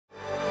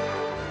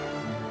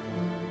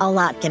A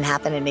lot can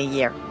happen in a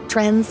year.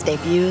 Trends,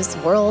 debuts,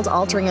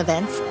 world-altering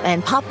events,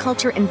 and pop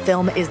culture in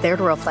film is there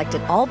to reflect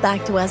it all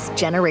back to us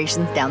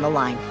generations down the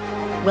line.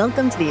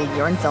 Welcome to the A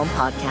Year in Film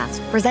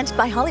podcast, presented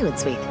by Hollywood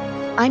Suite.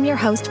 I'm your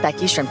host,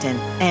 Becky Shrimpton,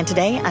 and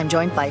today I'm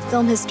joined by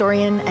film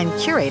historian and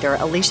curator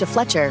Alicia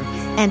Fletcher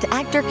and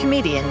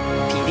actor-comedian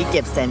Petey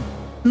Gibson.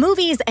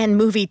 Movies and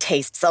movie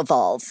tastes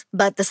evolve,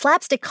 but the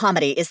slapstick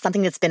comedy is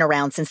something that's been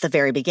around since the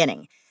very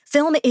beginning.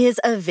 Film is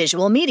a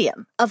visual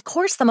medium. Of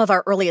course, some of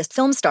our earliest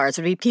film stars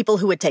would be people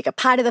who would take a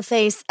pie to the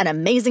face, an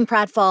amazing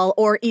pratfall,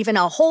 or even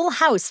a whole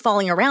house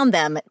falling around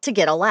them to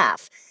get a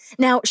laugh.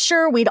 Now,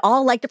 sure, we'd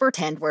all like to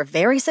pretend we're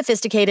very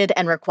sophisticated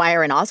and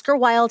require an Oscar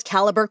Wilde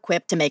caliber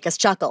quip to make us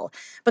chuckle.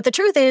 But the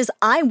truth is,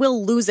 I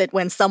will lose it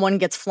when someone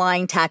gets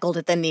flying tackled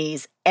at the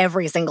knees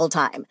every single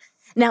time.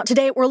 Now,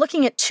 today, we're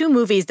looking at two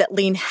movies that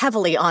lean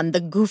heavily on the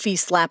goofy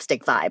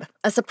slapstick vibe,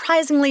 a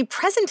surprisingly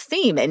present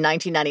theme in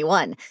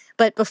 1991.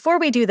 But before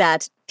we do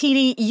that,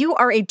 Petey, you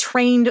are a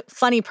trained,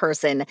 funny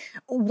person.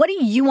 What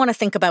do you want to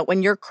think about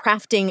when you're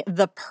crafting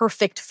the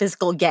perfect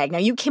physical gag? Now,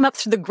 you came up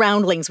through the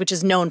Groundlings, which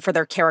is known for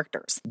their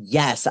characters.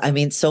 Yes, I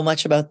mean, so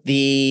much about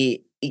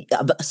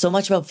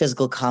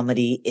physical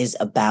comedy is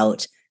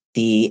about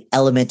the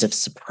element of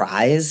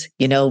surprise,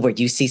 where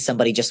you see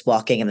somebody just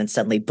walking and then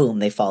suddenly, boom,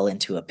 they fall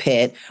into a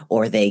pit,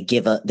 or they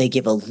give a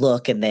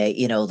look and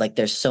they,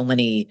 there's so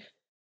many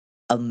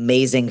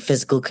amazing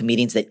physical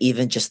comedians that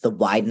even just the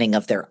widening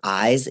of their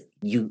eyes,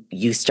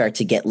 you start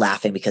to get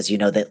laughing because you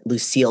know that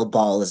Lucille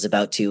Ball is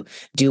about to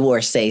do or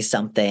say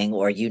something,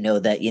 or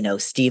that,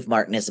 Steve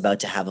Martin is about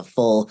to have a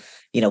full,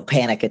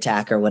 panic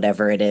attack or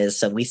whatever it is.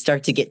 So we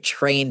start to get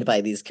trained by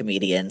these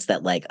comedians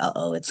that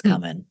it's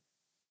coming.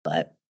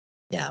 But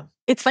yeah.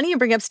 It's funny you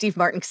bring up Steve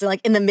Martin because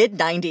in the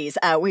mid-90s,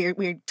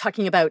 we're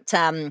talking about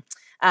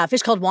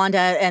Fish Called Wanda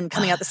and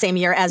coming out the same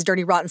year as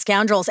Dirty Rotten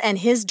Scoundrels. And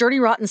his Dirty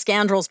Rotten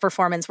Scoundrels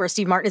performance where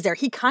Steve Martin is there,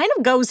 he kind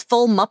of goes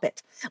full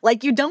Muppet.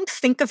 You don't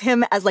think of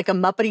him as a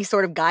Muppety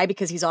sort of guy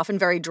because he's often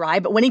very dry.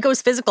 But when he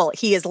goes physical,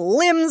 he is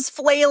limbs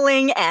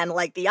flailing and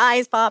the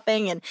eyes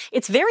popping. And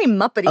it's very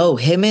Muppety. Oh,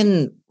 him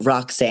and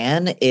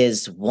Roxanne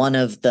is one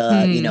of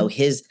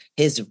the,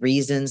 his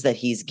reasons that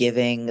he's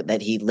giving,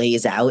 that he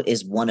lays out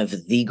is one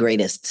of the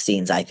greatest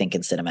scenes, I think,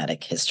 in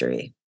cinematic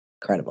history.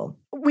 Incredible.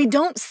 We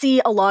don't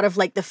see a lot of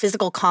the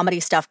physical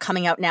comedy stuff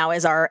coming out now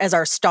as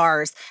our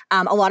stars.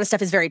 A lot of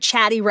stuff is very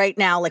chatty right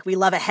now. We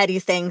love a heady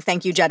thing.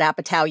 Thank you, Judd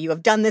Apatow. You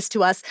have done this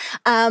to us.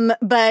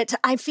 But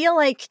I feel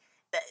like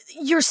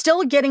you're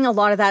still getting a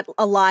lot of that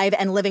alive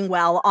and living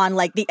well on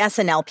the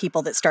SNL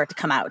people that start to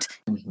come out.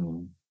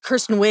 Mm-hmm.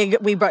 Kirsten Wiig,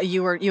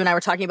 you and I were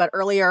talking about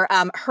earlier.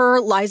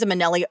 Her Liza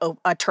Minnelli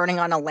turning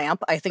on a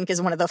lamp, I think,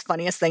 is one of the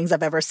funniest things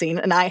I've ever seen,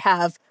 and I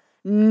have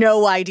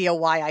no idea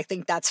why I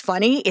think that's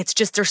funny. It's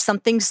just there's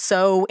something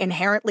so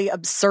inherently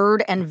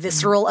absurd and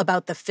visceral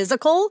about the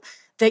physical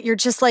that you're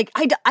just I can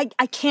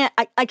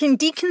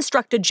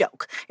deconstruct a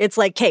joke. It's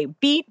hey,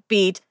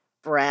 beat,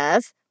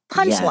 breath,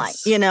 punchline.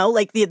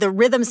 Yes. The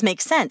rhythms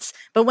make sense.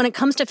 But when it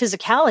comes to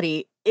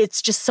physicality,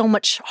 it's just so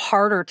much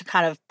harder to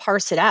kind of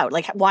parse it out.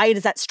 Why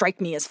does that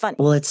strike me as funny?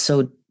 Well, it's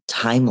so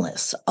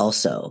timeless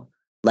also.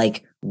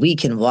 We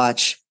can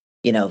watch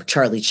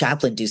Charlie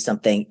Chaplin do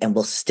something and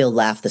we'll still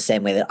laugh the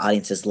same way that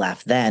audiences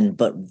laugh then,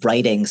 but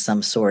writing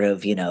some sort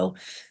of,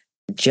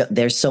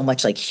 there's so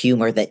much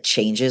humor that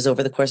changes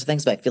over the course of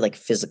things, but I feel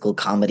physical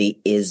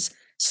comedy is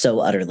so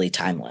utterly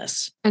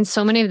timeless. And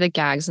so many of the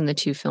gags in the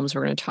two films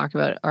we're going to talk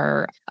about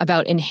are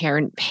about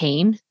inherent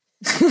pain.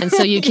 And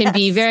so you can Yes.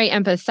 be very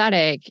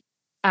empathetic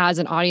as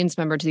an audience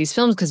member to these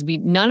films because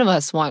none of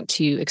us want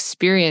to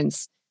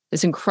experience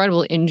this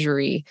incredible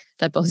injury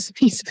that both of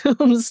these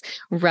films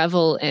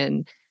revel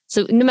in.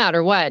 So no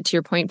matter what, to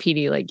your point,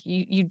 Petey,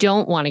 you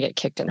don't want to get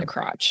kicked in the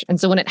crotch. And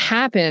so when it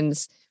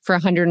happens for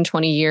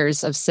 120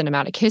 years of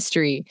cinematic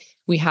history,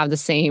 we have the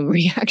same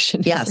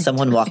reaction. Yeah,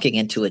 someone walking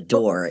into a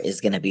door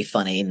is going to be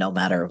funny no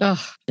matter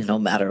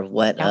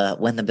what,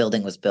 when the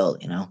building was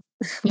built,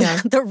 Yeah.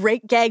 The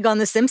rake gag on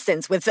The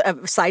Simpsons with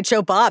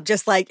Sideshow Bob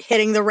just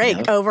hitting the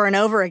rake over and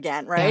over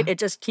again, right? Yeah. It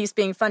just keeps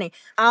being funny.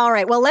 All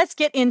right, well, let's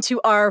get into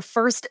our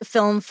first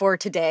film for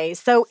today.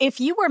 So if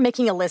you were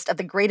making a list of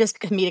the greatest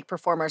comedic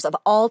performers of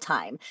all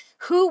time,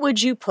 who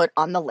would you put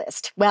on the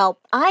list? Well,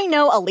 I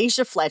know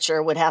Alicia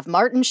Fletcher would have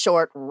Martin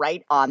Short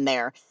right on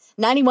there.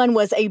 91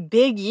 was a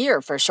big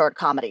year for short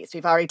comedies.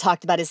 We've already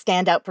talked about his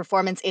standout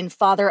performance in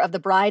Father of the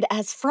Bride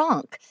as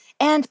Franck.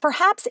 And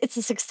perhaps it's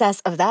the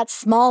success of that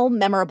small,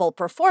 memorable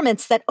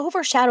performance that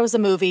overshadows a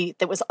movie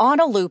that was on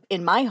a loop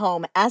in my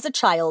home as a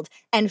child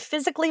and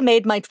physically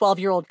made my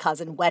 12-year-old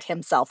cousin wet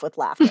himself with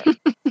laughter.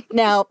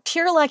 Now,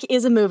 Pure Luck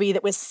is a movie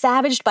that was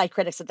savaged by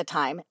critics at the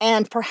time,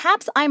 and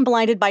perhaps I'm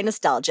blinded by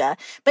nostalgia,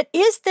 but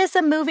is this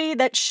a movie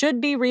that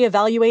should be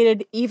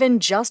reevaluated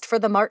even just for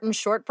the Martin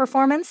Short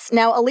performance?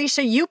 Now,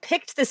 Alicia, you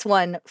picked this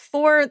one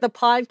for the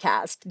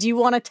podcast. Do you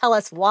want to tell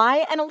us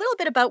why and a little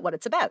bit about what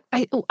it's about?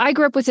 I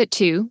grew up with it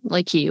too,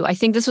 like you. I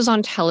think this was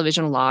on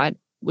television a lot,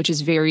 which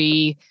is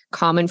very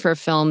common for a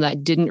film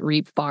that didn't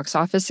reap box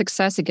office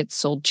success. It gets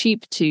sold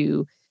cheap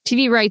to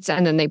TV rights,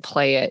 and then they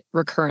play it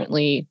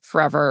recurrently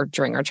forever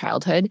during our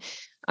childhood.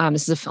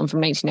 This is a film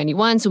from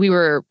 1991. So we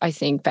were, I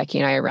think, Becky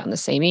and I around the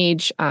same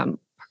age.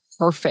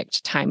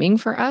 Perfect timing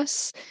for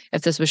us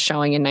if this was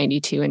showing in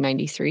 92 and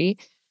 93.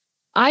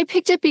 I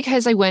picked it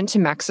because I went to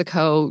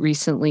Mexico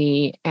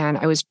recently and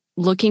I was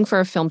looking for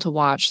a film to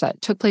watch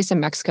that took place in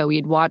Mexico. We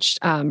had watched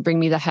Bring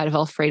Me the Head of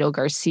Alfredo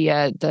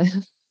Garcia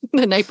the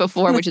night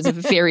before, which is a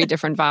very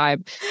different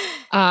vibe.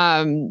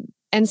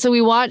 And so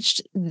we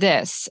watched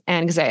this,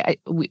 and because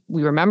we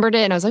remembered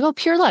it, and I was like, "Oh,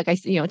 pure luck!"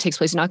 It takes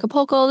place in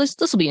Acapulco. This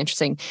will be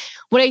interesting.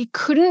 What I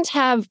couldn't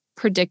have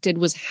predicted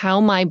was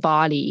how my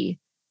body,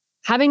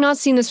 having not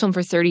seen this film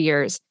for 30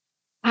 years,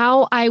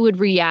 how I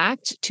would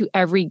react to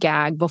every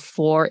gag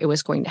before it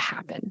was going to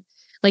happen.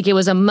 Like it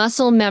was a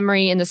muscle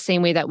memory in the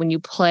same way that when you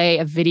play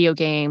a video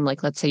game,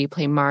 like let's say you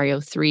play Mario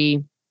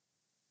 3.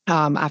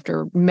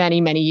 After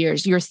many, many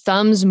years, your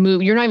thumbs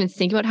move. You're not even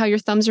thinking about how your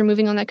thumbs are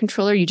moving on that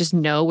controller. You just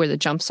know where the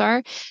jumps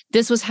are.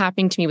 This was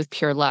happening to me with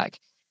pure luck.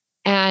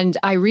 And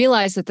I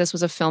realized that this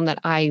was a film that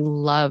I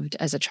loved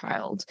as a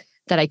child,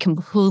 that I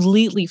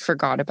completely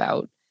forgot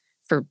about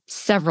for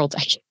several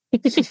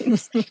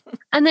decades.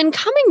 And then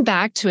coming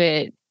back to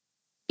it,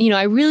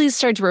 I really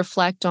started to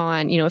reflect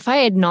on, if I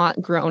had not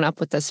grown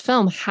up with this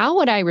film, how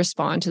would I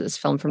respond to this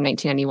film from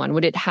 1991?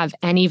 Would it have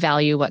any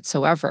value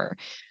whatsoever?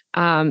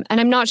 And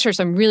I'm not sure,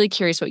 so I'm really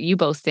curious what you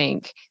both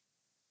think.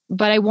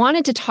 But I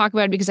wanted to talk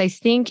about it because I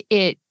think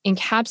it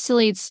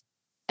encapsulates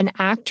an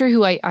actor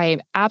who I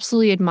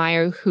absolutely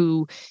admire,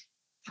 who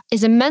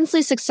is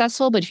immensely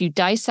successful. But if you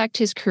dissect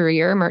his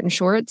career, Martin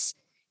Short's,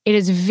 it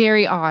is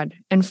very odd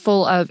and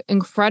full of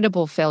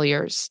incredible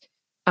failures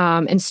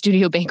and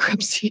studio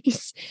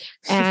bankruptcies.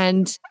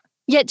 And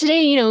yet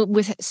today,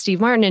 with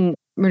Steve Martin and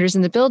Murders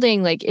in the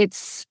Building,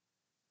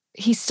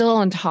 he's still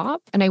on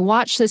top. And I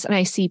watch this and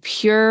I see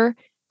pure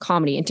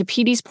comedy. And to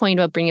Petey's point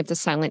about bringing up the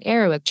silent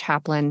era with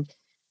Chaplin,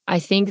 I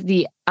think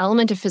the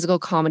element of physical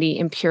comedy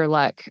in Pure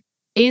Luck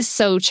is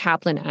so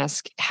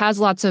Chaplin-esque, has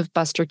lots of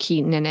Buster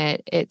Keaton in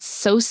it. It's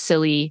so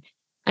silly.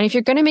 And if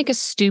you're going to make a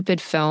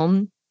stupid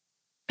film,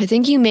 I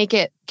think you make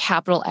it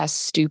capital S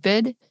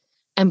stupid.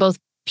 And both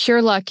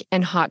Pure Luck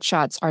and Hot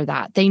Shots are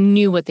that. They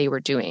knew what they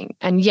were doing.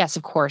 And yes,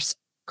 of course,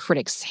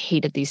 critics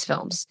hated these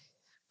films.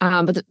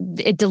 But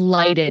it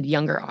delighted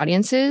younger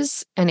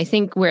audiences. And I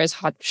think whereas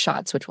Hot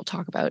Shots, which we'll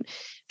talk about,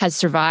 has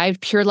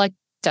survived, Pure Luck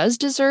does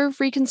deserve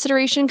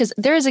reconsideration, because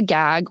there is a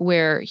gag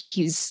where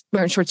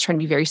Martin Short's trying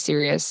to be very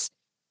serious,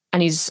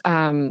 and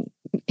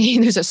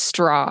there's a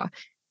straw.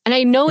 And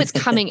I know it's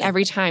coming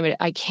every time.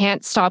 I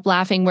can't stop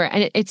laughing.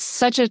 It's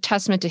such a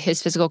testament to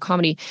his physical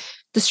comedy.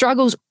 The straw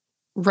goes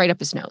right up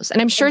his nose.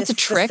 And I'm sure it's a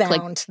trick.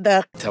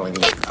 Telling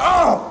me,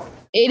 oh!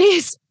 It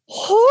is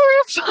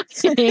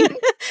horrifying.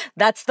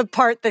 That's the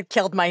part that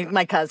killed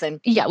my cousin.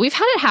 Yeah, we've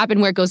had it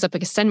happen where it goes up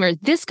like a centimeter.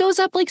 This goes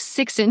up like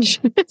 6 inches.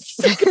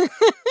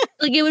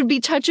 It would be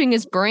touching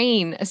his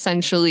brain,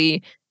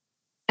 essentially.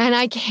 And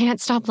I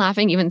can't stop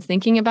laughing even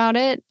thinking about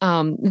it.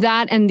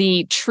 That and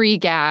the tree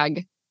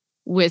gag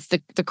with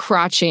the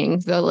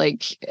crotching,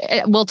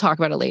 we'll talk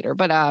about it later.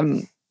 But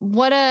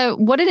what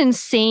an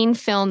insane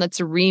film that's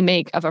a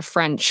remake of a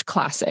French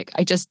classic.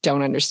 I just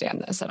don't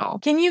understand this at all.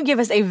 Can you give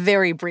us a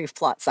very brief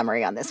plot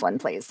summary on this one,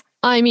 please?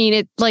 I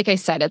mean, like I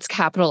said, it's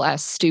capital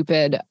S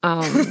stupid.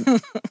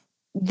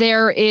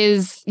 There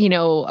is,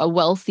 a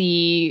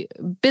wealthy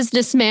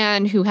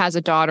businessman who has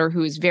a daughter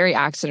who is very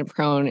accident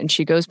prone, and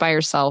she goes by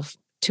herself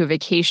on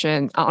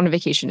a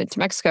vacation into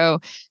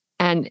Mexico,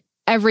 and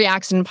every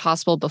accident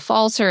possible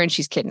befalls her, and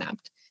she's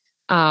kidnapped.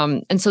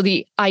 And so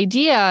the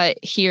idea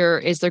here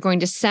is they're going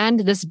to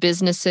send this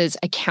business's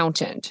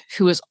accountant,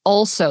 who is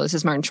also, this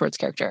is Martin Short's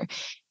character,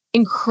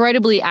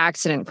 incredibly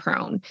accident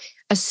prone,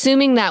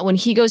 assuming that when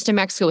he goes to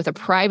Mexico with a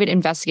private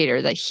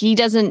investigator, that he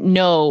doesn't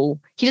know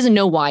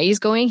why he's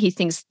going. He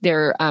thinks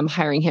they're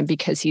hiring him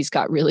because he's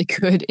got really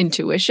good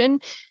intuition,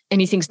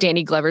 and he thinks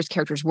Danny Glover's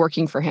character is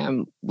working for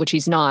him, which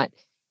he's not.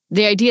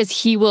 The idea is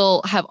he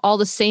will have all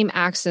the same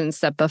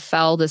accidents that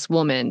befell this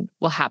woman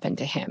will happen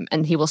to him,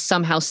 and he will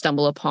somehow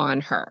stumble upon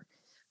her.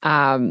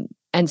 And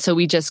so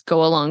we just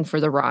go along for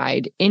the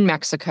ride in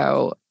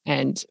Mexico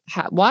and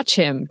watch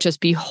him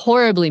just be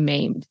horribly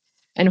maimed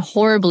and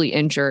horribly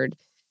injured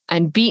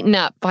and beaten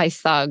up by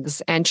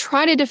thugs and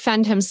try to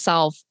defend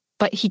himself,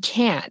 but he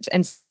can't.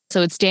 And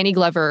so it's Danny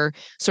Glover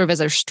sort of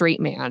as a straight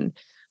man.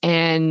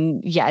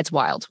 And yeah, it's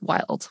wild.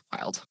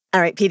 All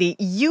right, Petey,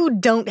 you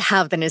don't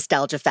have the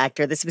nostalgia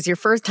factor. This was your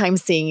first time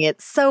seeing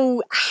it.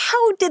 So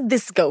how did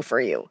this go for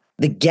you?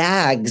 The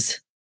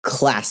gags,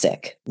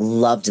 classic.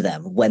 Loved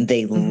them. When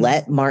they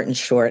let Martin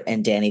Short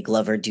and Danny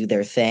Glover do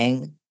their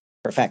thing,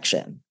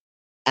 perfection.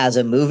 As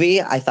a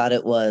movie, I thought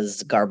it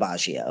was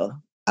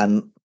garbaggio.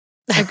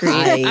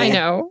 Agreed. I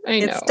know.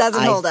 It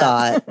doesn't hold up.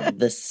 I thought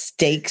the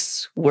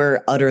stakes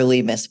were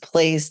utterly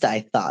misplaced.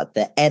 I thought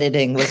the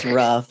editing was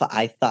rough.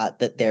 I thought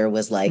that there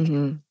was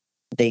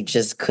they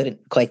just couldn't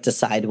quite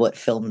decide what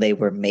film they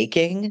were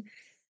making.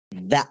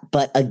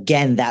 But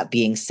again, that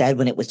being said,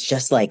 when it was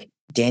just like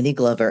Danny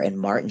Glover and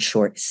Martin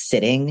Short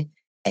sitting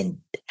and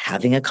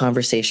having a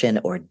conversation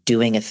or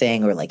doing a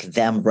thing, or like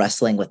them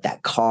wrestling with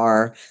that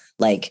car,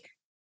 like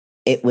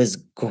it was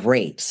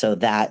great. So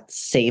that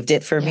saved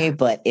it for me.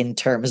 But in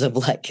terms of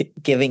like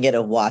giving it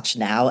a watch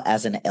now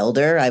as an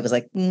elder, I was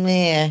like,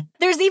 meh.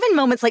 There's even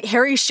moments like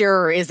Harry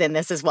Shearer is in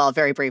this as well,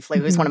 very briefly,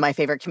 who's one of my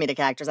favorite comedic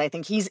actors. I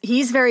think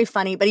he's very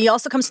funny, but he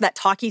also comes to that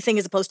talky thing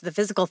as opposed to the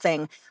physical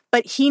thing.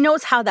 But he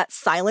knows how that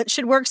silence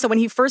should work. So when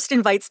he first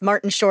invites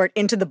Martin Short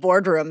into the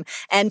boardroom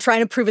and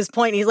trying to prove his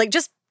point, he's like,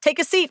 just take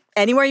a seat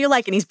anywhere you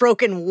like. And he's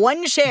broken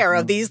one chair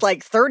of these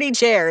like 30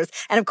 chairs.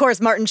 And of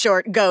course, Martin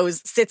Short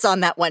sits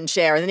on that one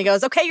chair. And then he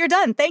goes, okay, you're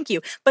done. Thank you.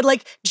 But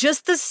like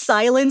just the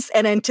silence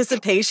and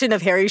anticipation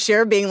of Harry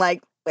Shearer being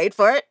like, wait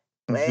for it.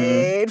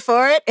 Wait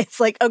for it.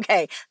 It's like,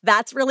 okay,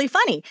 that's really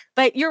funny.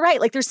 But you're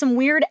right. Like there's some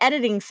weird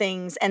editing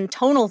things and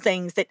tonal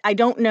things that I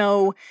don't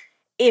know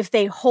if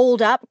they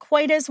hold up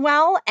quite as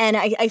well. And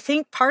I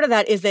think part of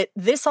that is that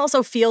this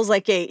also feels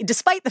like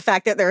despite the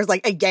fact that there's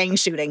like a gang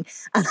shooting,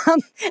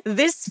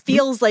 this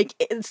feels like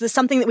it's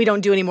something that we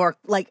don't do anymore,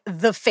 like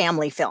the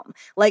family film.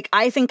 Like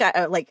I think,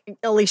 like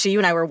Alicia, you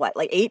and I were what,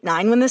 like 8,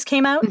 9 when this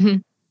came out?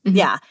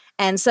 Yeah.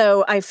 And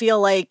so I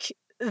feel like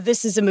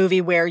this is a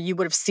movie where you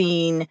would have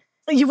seen...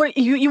 You would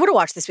have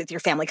watched this with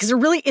your family because there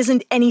really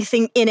isn't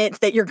anything in it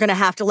that you're going to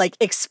have to like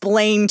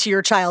explain to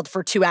your child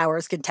for 2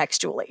 hours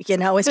contextually. You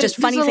know, it's just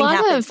funny thing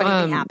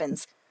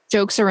happens.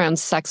 Jokes around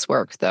sex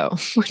work, though,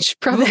 which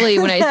probably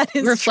when I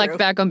reflect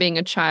back on being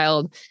a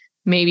child,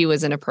 maybe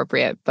was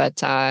inappropriate.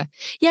 But yeah,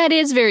 it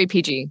is very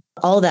PG.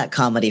 All that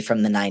comedy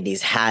from the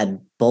 90s had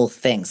both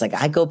things. Like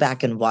I go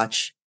back and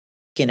watch,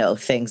 you know,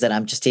 things that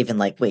I'm just even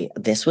like, wait,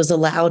 this was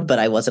allowed, but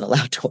I wasn't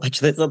allowed to watch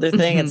this other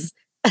thing. It's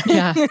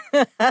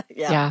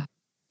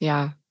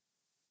Yeah.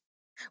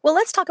 Well,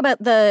 let's talk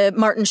about the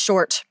Martin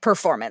Short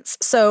performance.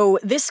 So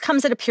this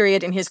comes at a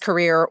period in his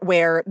career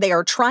where they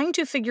are trying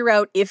to figure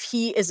out if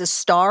he is a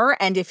star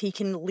and if he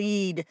can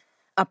lead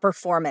a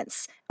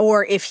performance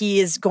or if he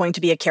is going to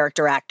be a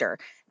character actor.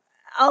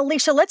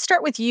 Alicia, let's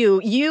start with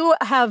you. You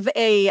have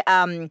a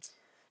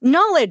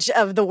knowledge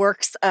of the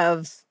works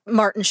of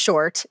Martin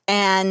Short,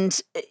 and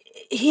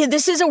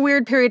this is a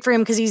weird period for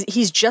him because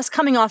he's just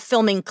coming off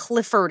filming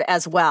Clifford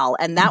as well,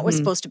 and that was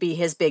supposed to be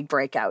his big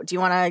breakout. Do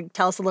you want to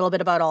tell us a little bit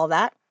about all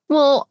that?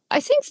 Well, I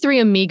think Three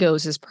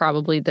Amigos is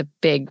probably the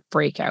big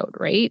breakout,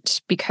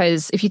 right?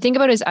 Because if you think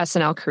about his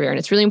SNL career, and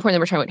it's really important that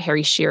we're talking about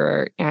Harry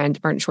Shearer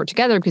and Martin Short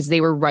together because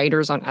they were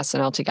writers on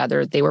SNL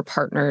together. They were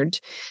partnered.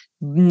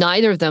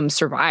 Neither of them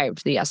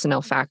survived the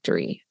SNL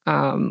factory.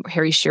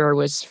 Harry Shearer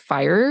was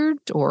fired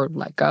or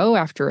let go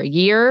after a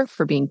year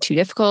for being too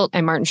difficult.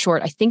 And Martin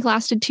Short, I think,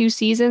 lasted 2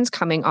 seasons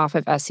coming off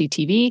of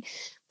SCTV,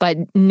 but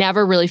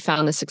never really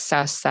found the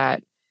success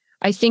that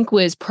I think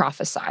was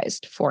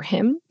prophesized for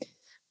him.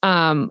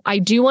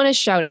 I do want to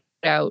shout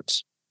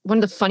out one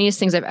of the funniest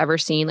things I've ever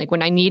seen. Like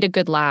when I need a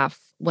good laugh,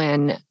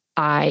 when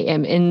I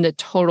am in the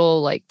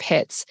total like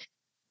pits,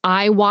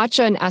 I watch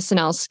an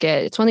SNL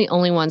skit. It's one of the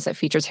only ones that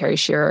features Harry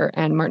Shearer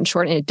and Martin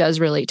Short, and it does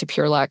relate to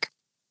pure luck.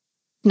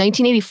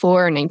 1984 or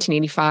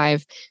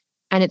 1985,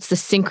 and it's the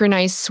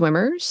synchronized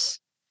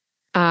swimmers.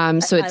 So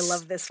it's I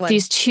love this one.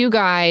 These 2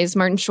 guys,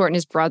 Martin Short and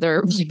his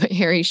brother,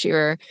 Harry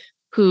Shearer,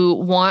 who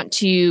want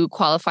to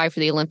qualify for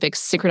the Olympics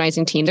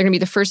synchronizing team. They're going to be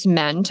the first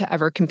men to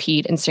ever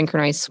compete in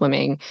synchronized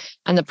swimming.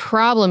 And the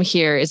problem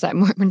here is that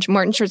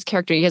Martin Short's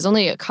character, he has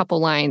only a couple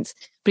lines,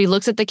 but he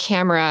looks at the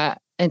camera,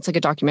 and it's like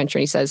a documentary,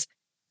 and he says,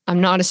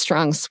 "I'm not a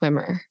strong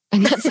swimmer."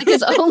 And that's like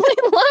his only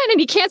line. And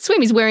he can't swim.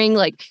 He's wearing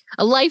like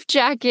a life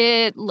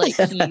jacket.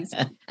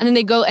 And then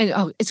they go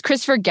and it's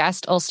Christopher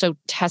Guest also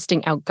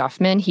testing out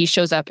Guffman. He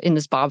shows up in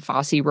this Bob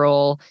Fosse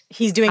role.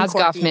 He's doing as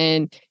Corky.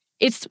 Guffman.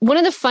 It's one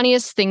of the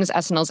funniest things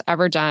SNL's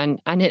ever done.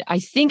 And I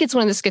think it's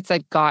one of the skits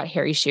that got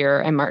Harry Shearer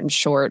and Martin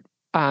Short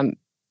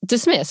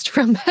dismissed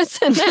from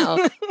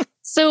SNL.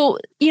 So,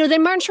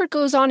 then Martin Short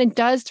goes on and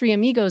does Three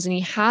Amigos, and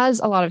he has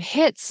a lot of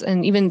hits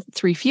and even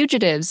Three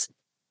Fugitives,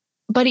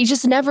 but he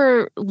just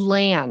never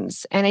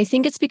lands. And I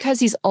think it's because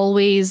he's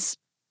always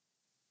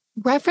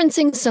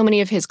referencing so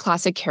many of his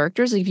classic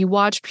characters. Like if you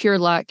watch Pure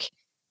Luck,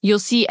 you'll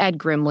see Ed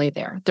Grimley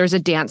there. There's a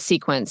dance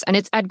sequence, and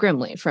it's Ed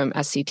Grimley from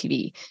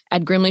SCTV.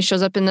 Ed Grimley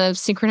shows up in the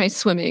synchronized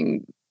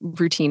swimming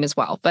routine as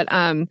well. But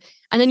and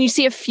then you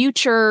see a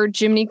future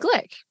Jiminy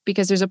Glick,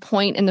 because there's a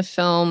point in the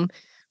film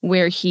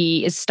where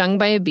he is stung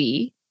by a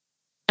bee,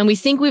 and we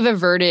think we've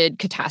averted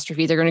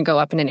catastrophe. They're going to go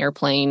up in an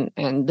airplane,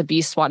 and the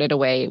bee swatted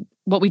away.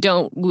 What we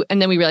don't, and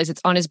then we realize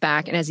it's on his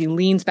back, and as he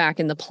leans back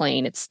in the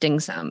plane, it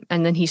stings him,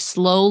 and then he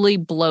slowly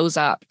blows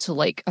up to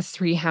like a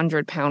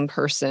 300-pound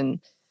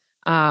person.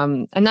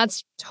 And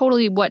that's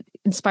totally what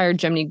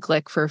inspired Jiminy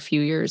Glick for a few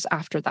years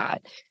after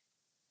that.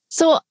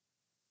 So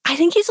I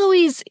think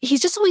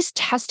he's just always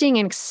testing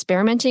and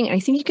experimenting. And I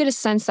think you get a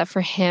sense that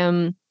for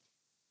him,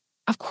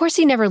 of course,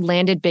 he never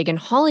landed big in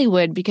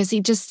Hollywood because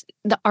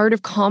the art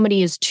of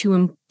comedy is too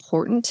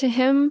important to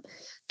him.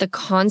 The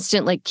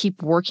constant,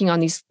 keep working on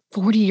these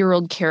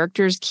 40-year-old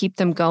characters, keep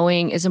them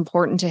going is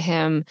important to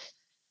him.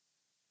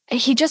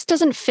 He just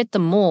doesn't fit the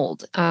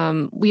mold.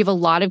 We have a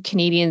lot of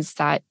Canadians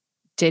that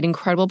did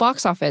incredible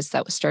box office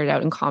that was started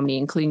out in comedy,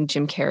 including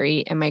Jim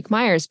Carrey and Mike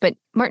Myers. But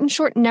Martin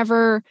Short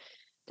never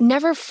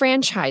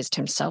franchised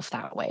himself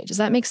that way. Does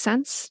that make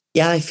sense?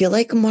 Yeah, I feel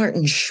like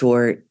Martin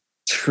Short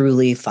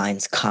truly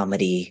finds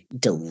comedy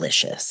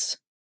delicious.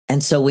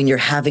 And so when you're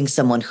having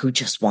someone who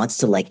just wants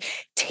to like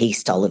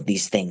taste all of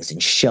these things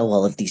and show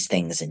all of these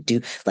things and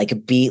do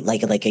like be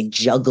like a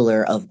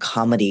juggler of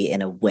comedy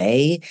in a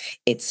way,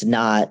 it's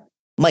not.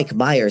 Mike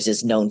Myers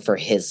is known for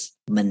his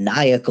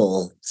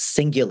maniacal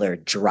singular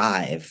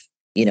drive,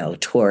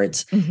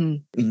 towards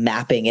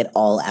mapping it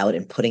all out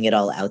and putting it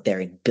all out there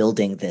and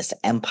building this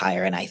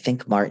empire. And I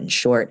think Martin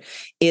Short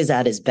is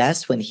at his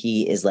best when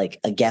he is like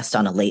a guest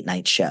on a late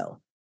night show.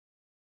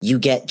 You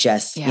get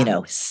just,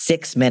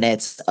 6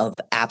 minutes of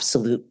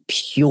absolute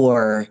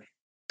pure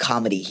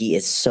comedy. He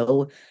is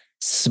so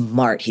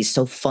smart. He's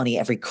so funny.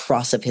 Every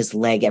cross of his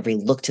leg, every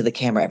look to the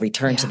camera, every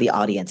turn to the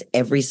audience,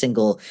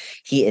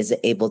 he is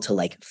able to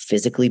like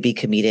physically be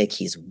comedic.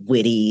 He's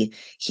witty.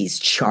 He's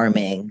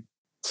charming.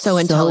 So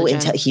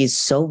intelligent. He's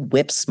so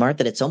whip smart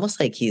that it's almost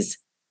like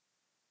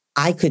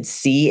I could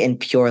see in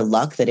pure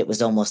luck that it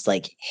was almost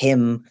like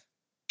him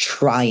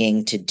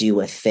trying to do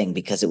a thing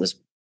because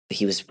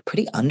he was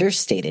pretty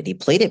understated. He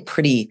played it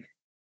pretty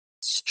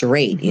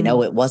straight,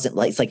 it wasn't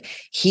like, it's like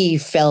he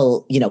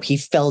fell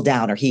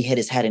down or he hit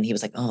his head and he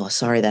was like, oh,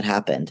 sorry that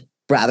happened,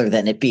 rather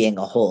than it being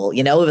a hole,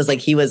 it was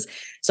like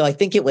so I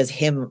think it was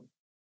him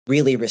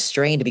really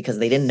restrained because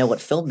they didn't know what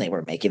film they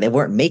were making. They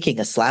weren't making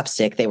a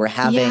slapstick. They were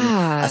having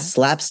a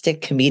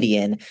slapstick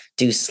comedian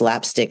do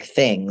slapstick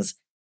things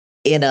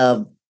in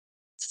a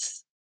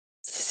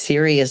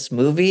serious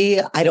movie.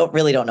 I don't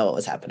know what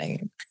was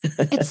happening.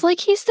 It's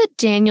like he's the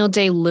Daniel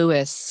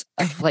Day-Lewis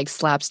of like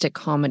slapstick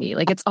comedy.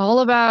 Like it's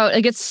all about,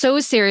 like it's so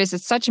serious.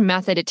 It's such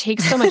method. It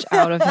takes so much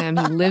out of him.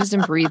 He lives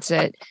and breathes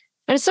it.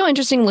 And it's so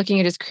interesting looking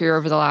at his career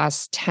over the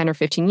last 10 or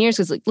 15 years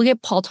because like, look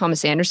at Paul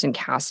Thomas Anderson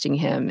casting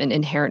him in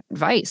Inherent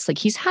Vice. Like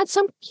he's had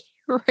some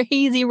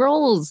crazy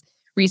roles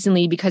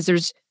recently because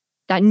there's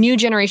that new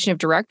generation of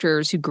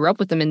directors who grew up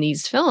with him in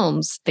these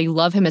films. They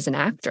love him as an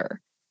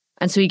actor.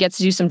 And so he gets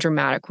to do some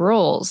dramatic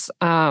roles.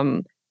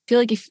 I feel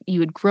like if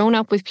you had grown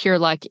up with Pure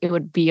Luck, it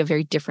would be a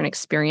very different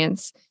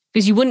experience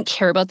because you wouldn't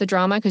care about the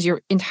drama because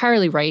you're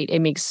entirely right. It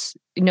makes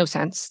no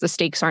sense. The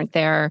stakes aren't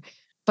there.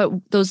 But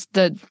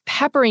the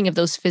peppering of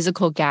those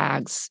physical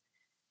gags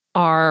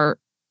are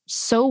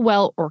so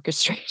well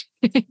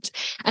orchestrated.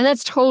 And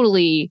that's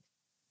totally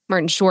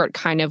Martin Short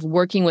kind of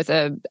working with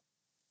a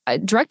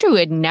director who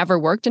had never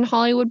worked in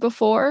Hollywood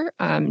before,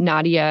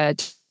 Nadia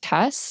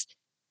Tess.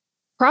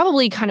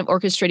 Probably kind of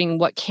orchestrating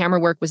what camera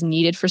work was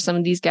needed for some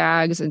of these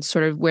gags and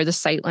sort of where the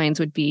sight lines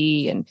would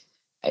be. And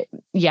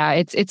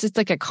it's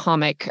like a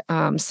comic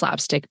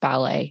slapstick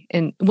ballet.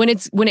 And when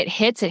it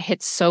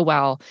hits so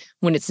well.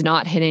 When it's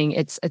not hitting,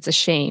 it's a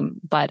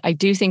shame. But I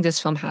do think this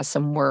film has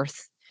some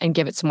worth, and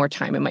give it some more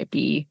time. It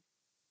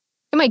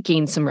might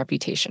gain some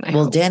reputation. I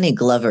hope. Danny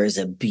Glover is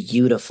a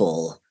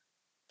beautiful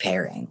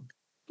pairing.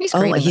 He's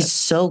great. He's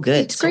so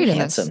good. He's so great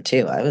handsome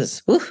too. I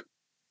was. Whew.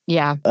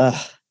 Yeah.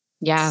 Ugh.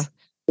 Yeah.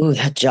 Ooh,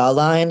 that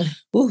jawline.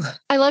 Ooh.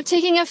 I love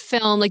taking a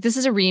film, like this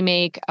is a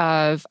remake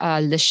of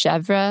Le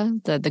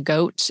Chèvre, the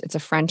Goat. It's a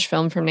French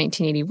film from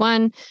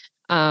 1981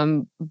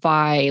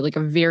 by like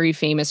a very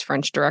famous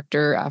French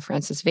director,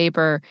 Francis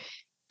Weber.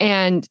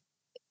 And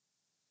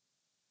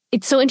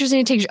it's so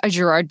interesting to take a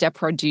Gerard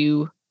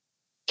Depardieu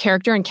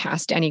character and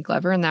cast Danny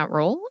Glover in that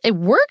role. It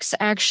works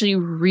actually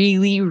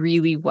really,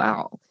 really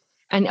well.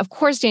 And of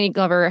course, Danny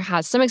Glover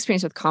has some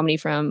experience with comedy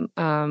from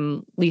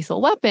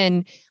Lethal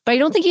Weapon, but I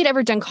don't think he'd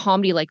ever done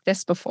comedy like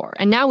this before.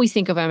 And now we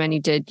think of him and he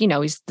did,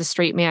 he's the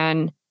straight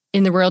man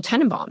in the Royal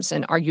Tenenbaums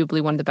and arguably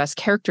one of the best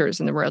characters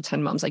in the Royal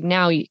Tenenbaums. Like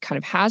now he kind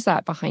of has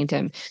that behind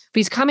him. But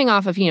he's coming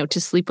off of,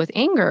 To Sleep with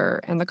Anger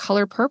and The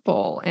Color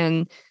Purple.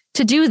 And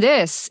to do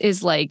this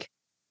is like,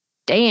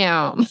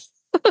 damn.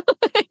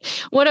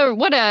 What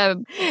a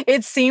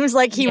It seems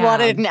like he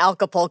wanted an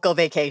Acapulco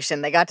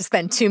vacation. They got to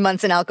spend 2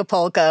 months in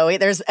Acapulco.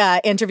 There's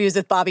interviews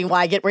with Bobby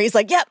Wygant where he's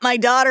like, yep, my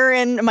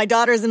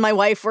daughters and my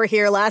wife were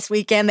here last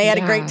weekend. They had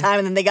a great time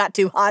and then they got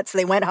too hot, so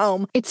they went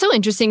home. It's so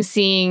interesting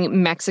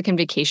seeing Mexican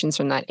vacations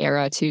from that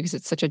era too, because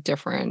it's such a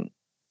different,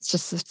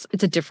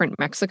 it's a different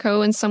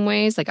Mexico in some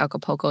ways, like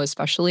Acapulco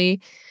especially.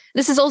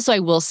 This is also, I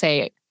will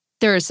say,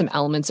 there are some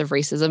elements of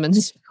racism in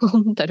this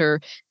film that are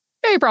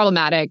very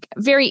problematic,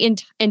 very in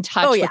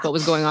touch with what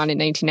was going on in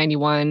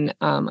 1991,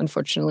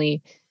 unfortunately.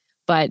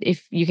 But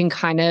if you can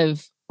kind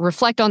of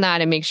reflect on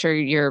that and make sure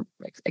you're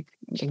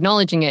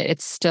acknowledging it, it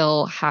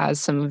still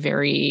has some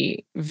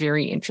very,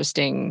 very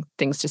interesting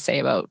things to say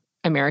about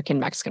American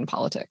Mexican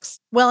politics.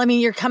 Well, I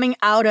mean, you're coming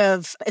out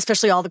of,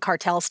 especially all the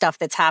cartel stuff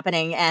that's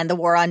happening and the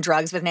war on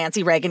drugs with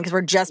Nancy Reagan, because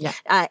we're just,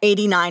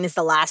 89 is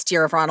the last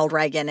year of Ronald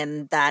Reagan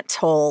and that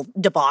whole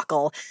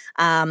debacle.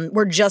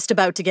 We're just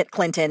about to get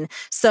Clinton.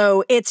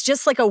 So it's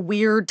just like a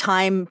weird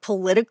time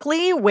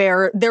politically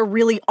where there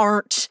really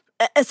aren't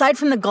aside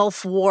from the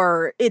Gulf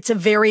War, it's a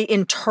very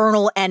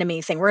internal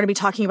enemy thing. We're going to be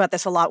talking about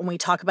this a lot when we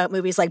talk about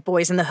movies like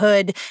Boys in the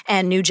Hood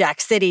and New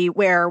Jack City,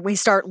 where we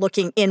start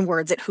looking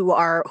inwards at who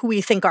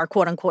we think our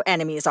quote unquote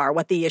enemies are,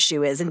 what the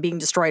issue is, and being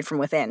destroyed from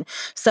within.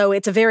 So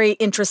it's a very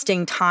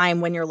interesting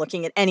time when you're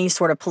looking at any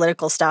sort of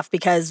political stuff,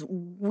 because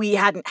we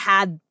hadn't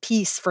had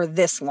peace for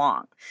this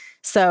long.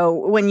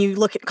 So when you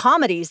look at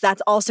comedies,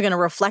 that's also going to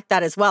reflect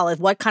that as well, as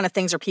what kind of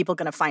things are people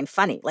going to find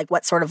funny? Like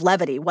what sort of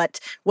levity? What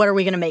are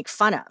we going to make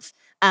fun of?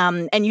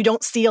 And you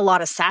don't see a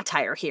lot of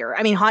satire here.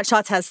 I mean, Hot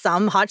Shots has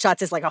some. Hot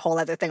Shots is like a whole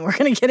other thing. We're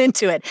going to get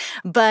into it.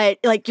 But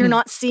like, you're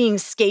not seeing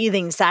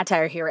scathing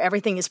satire here.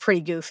 Everything is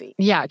pretty goofy.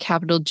 Yeah,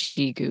 capital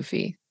G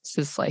goofy. This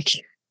is like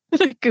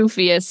the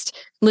goofiest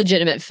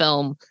legitimate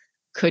film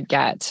could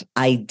get.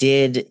 I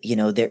did,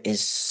 there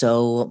is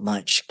so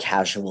much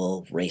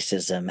casual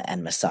racism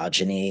and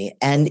misogyny.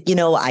 And,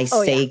 I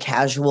say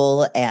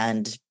casual,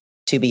 and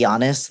to be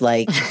honest,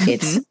 like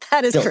it's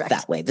that is built correct.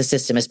 That way. The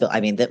system is built. I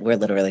mean, that we're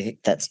literally,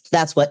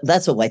 that's what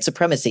white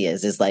supremacy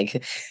is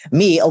like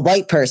me, a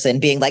white person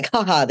being like,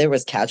 haha, there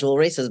was casual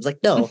racism. It's like,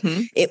 no,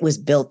 it was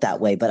built that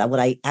way. But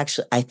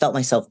I felt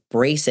myself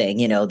bracing,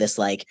 this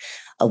like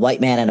a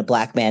white man and a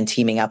black man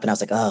teaming up. And I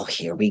was like, oh,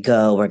 here we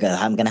go.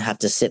 I'm going to have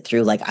to sit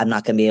through, like, I'm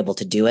not going to be able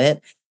to do it.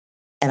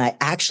 And I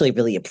actually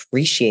really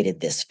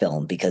appreciated this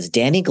film because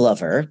Danny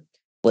Glover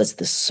was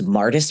the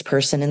smartest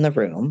person in the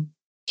room.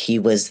 He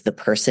was the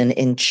person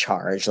in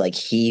charge. Like,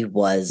 he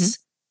was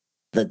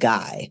the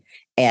guy.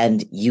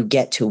 And you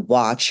get to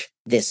watch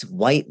this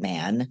white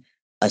man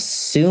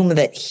assume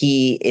that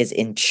he is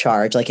in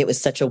charge. Like, it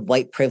was such a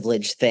white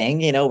privilege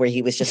thing, where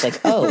he was just like,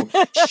 oh,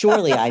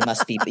 surely I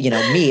must be,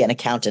 me, an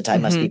accountant, I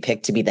must be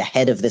picked to be the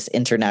head of this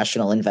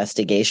international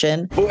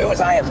investigation. Boy,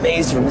 was I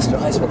amazed when Mr.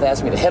 Highsmith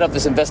asked me to head up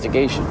this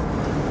investigation.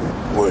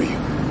 Were you?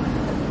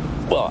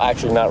 Well,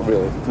 actually, not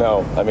really.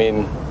 No, I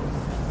mean,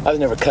 I was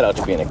never cut out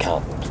to be an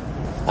accountant.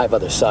 I have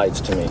other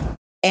sides to me.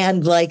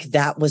 And like,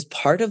 that was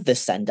part of the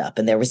send up.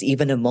 And there was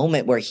even a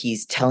moment where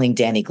he's telling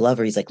Danny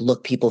Glover, he's like,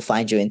 look, people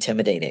find you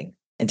intimidating.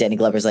 And Danny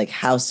Glover's like,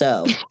 how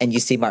so? And you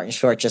see Martin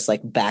Short just like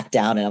back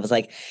down. And I was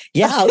like,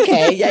 yeah,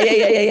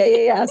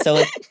 okay. Yeah.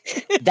 So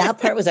that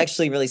part was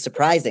actually really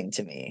surprising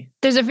to me.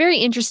 There's a very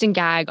interesting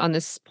gag on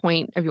this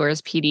point of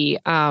yours, Petey.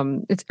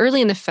 It's early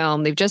in the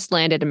film. They've just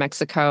landed in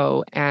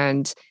Mexico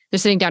and they're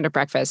sitting down to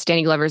breakfast.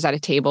 Danny Glover's at a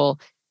table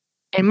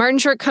and Martin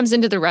Short comes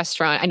into the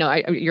restaurant. I know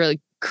you're like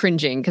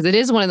cringing because it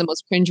is one of the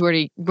most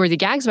cringeworthy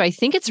gags, but I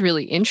think it's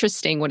really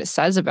interesting what it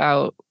says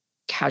about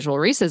casual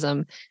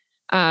racism.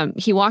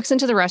 He walks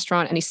into the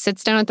restaurant and he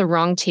sits down at the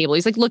wrong table.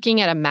 He's like looking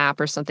at a map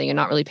or something and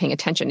not really paying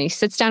attention. And he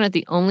sits down at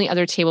the only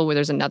other table where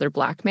there's another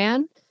black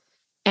man.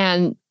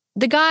 And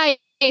the guy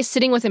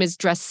sitting with him is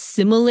dressed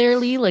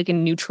similarly, like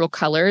in neutral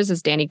colors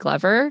as Danny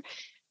Glover.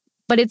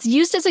 But it's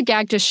used as a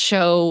gag to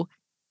show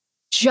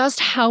just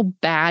how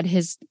bad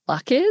his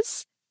luck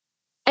is.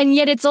 And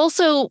yet it's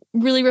also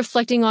really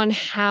reflecting on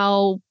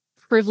how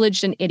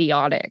privileged and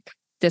idiotic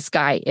this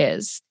guy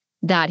is.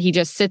 That he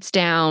just sits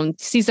down,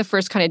 sees the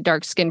first kind of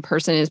dark-skinned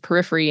person in his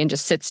periphery and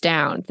just sits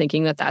down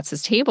thinking that that's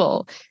his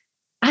table.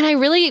 And I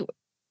really,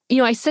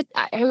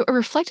 I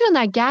reflected on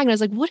that gag and I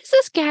was like, what is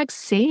this gag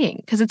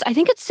saying? Because I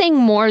think it's saying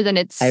more than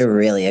it's... I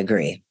really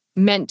agree.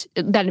 Meant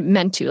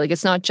to. Like,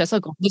 it's not just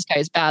like, oh, this guy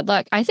is bad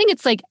luck. I think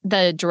it's like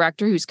the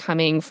director who's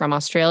coming from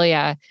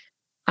Australia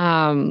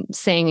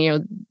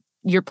saying,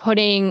 you're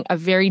putting a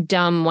very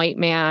dumb white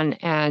man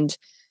and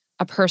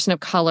a person of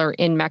color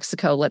in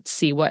Mexico. Let's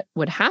see what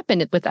would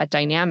happen with that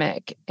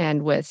dynamic.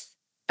 And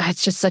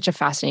it's just such a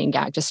fascinating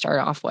gag to start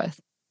off with.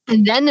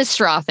 And then the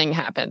straw thing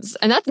happens.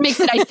 And that makes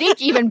it, I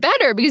think, even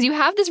better because you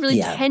have this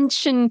really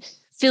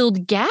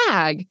tension-filled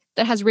gag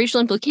that has racial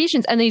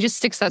implications and then he just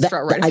sticks that straw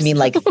right. I mean,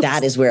 like,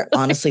 that is where,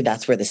 honestly,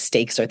 that's where the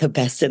stakes are the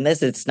best in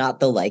this. It's not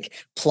the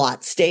like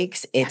plot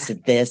stakes. It's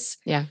this.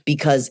 Yeah.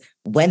 Because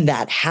when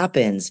that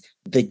happens,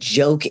 the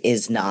joke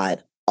is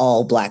not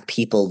all Black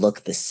people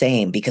look the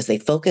same because they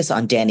focus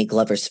on Danny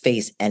Glover's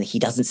face and he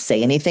doesn't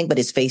say anything, but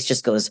his face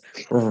just goes,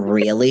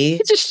 really?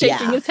 He's just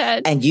shaking his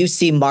head. And you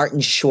see Martin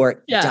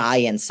Short die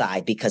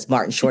inside because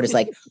Martin Short is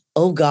like,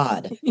 oh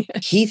God,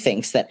 he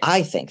thinks that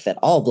I think that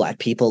all Black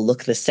people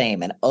look the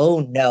same. And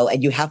oh no.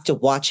 And you have to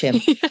watch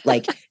him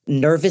like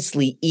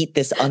nervously eat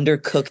this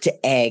undercooked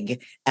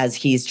egg as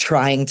he's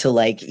trying to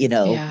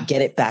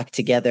get it back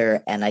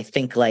together. And I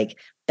think like,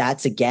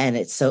 that's again,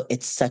 it's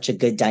such a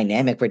good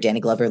dynamic where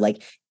Danny Glover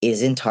like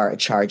is in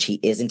charge, he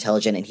is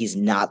intelligent, and he's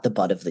not the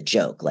butt of the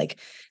joke. Like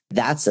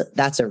that's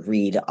a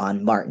read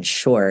on Martin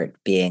Short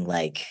being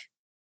like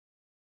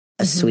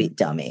a sweet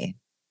dummy.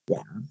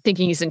 Yeah.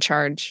 Thinking he's in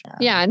charge.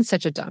 Yeah, and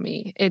such a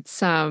dummy.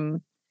 It's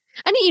and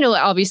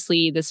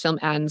obviously this film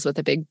ends with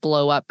a big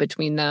blow up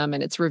between them,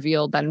 and it's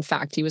revealed that in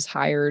fact he was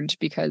hired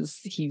because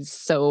he's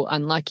so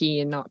unlucky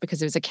and not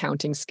because of his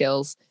accounting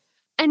skills.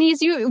 And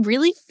he's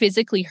really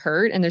physically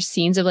hurt. And there's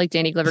scenes of like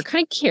Danny Glover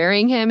kind of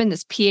carrying him in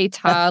this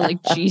pietà,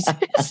 like Jesus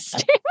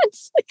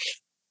stance.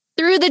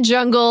 through the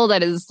jungle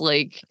that is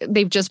like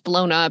they've just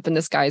blown up, and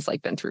this guy's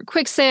like been through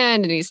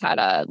quicksand, and he's had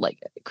a like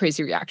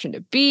crazy reaction to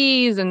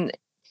bees, and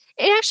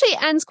it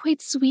actually ends quite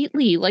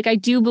sweetly. Like I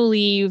do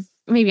believe,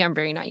 maybe I'm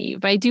very naive,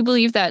 but I do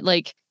believe that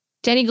like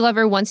Danny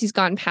Glover, once he's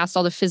gotten past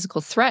all the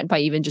physical threat by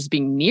even just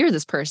being near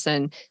this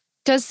person,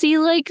 does see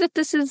like that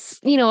this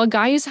is, you know, a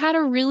guy who's had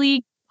a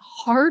really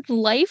hard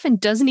life and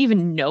doesn't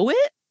even know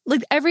it.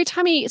 Like every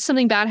time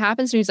something bad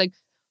happens to him, he's like,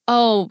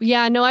 oh,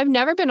 yeah, no, I've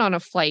never been on a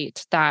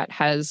flight that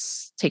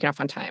has taken off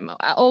on time.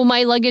 Oh,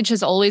 my luggage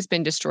has always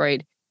been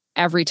destroyed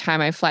every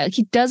time I fly. Like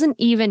he doesn't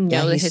even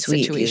know that his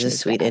sweet. situation He's a is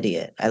sweet bad.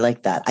 idiot. I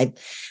like that.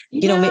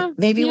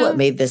 Maybe what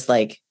made this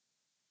like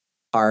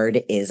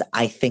hard is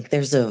I think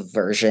there's a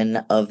version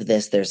of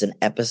this. There's an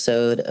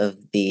episode of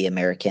The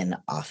American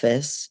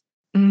Office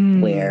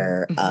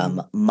where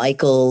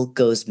Michael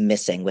goes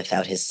missing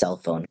without his cell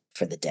phone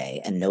for the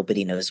day, and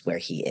nobody knows where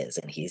he is.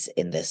 And he's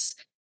in this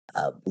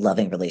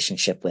loving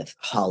relationship with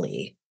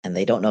Holly, and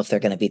they don't know if they're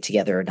going to be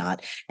together or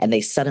not. And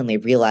they suddenly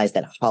realize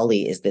that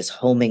Holly is this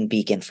homing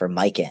beacon for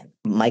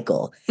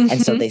Michael.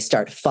 And so they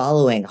start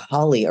following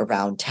Holly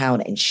around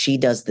town, and she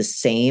does the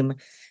same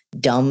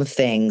dumb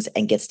things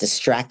and gets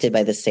distracted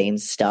by the same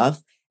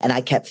stuff. And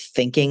I kept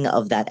thinking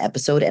of that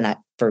episode, and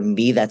for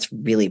me, that's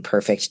really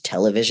perfect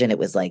television. It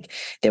was like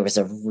there was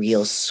a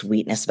real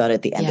sweetness about it.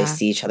 At the end, they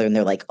see each other and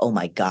they're like, "Oh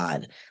my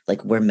god,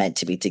 like we're meant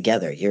to be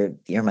together.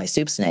 You're my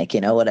soup snake,"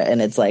 you know what?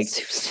 And it's like,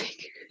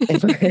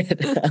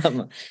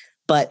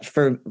 but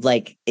for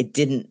like, it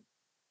didn't.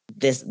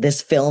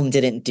 This film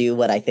didn't do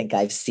what I think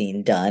I've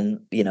seen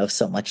done, you know,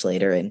 so much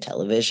later in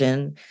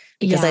television,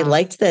 because I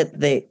liked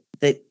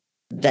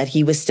that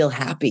he was still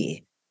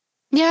happy.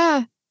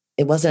 Yeah.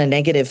 It wasn't a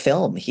negative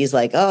film. He's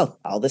like, oh,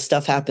 all this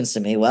stuff happens to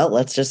me. Well,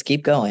 let's just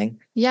keep going.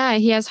 Yeah,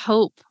 he has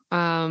hope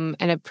and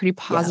a pretty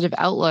positive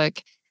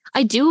outlook.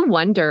 I do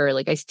wonder,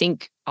 like, I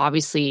think,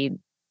 obviously,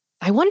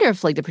 I wonder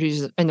if, like, the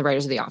producers and the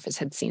writers of The Office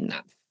had seen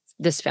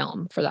this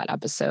film for that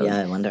episode. Yeah,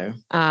 I wonder.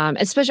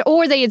 Especially,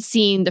 or they had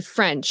seen the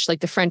French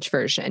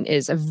version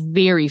is a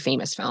very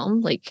famous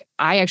film. Like,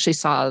 I actually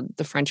saw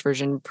the French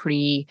version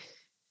pretty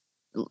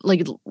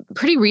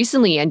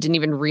recently and didn't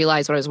even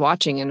realize what I was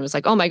watching, and was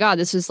like, oh my god,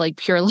 this is like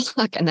pure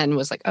luck, and then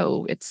was like,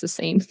 oh, it's the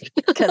same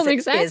because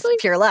exactly. It is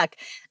pure luck.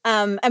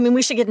 I mean,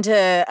 we should get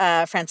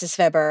into Francis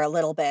Weber a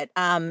little bit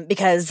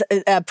because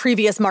a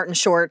previous Martin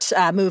Short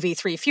movie,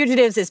 Three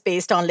Fugitives, is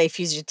based on Les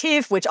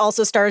Fugitifs, which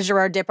also stars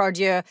Gerard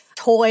Depardieu.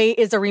 Toy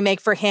is a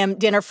remake for him.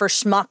 Dinner for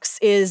Schmucks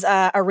is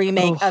a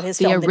remake of his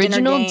film, The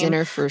original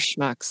Dinner for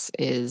Schmucks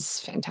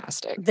is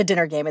fantastic. The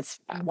Dinner Game, it's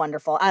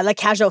wonderful. Like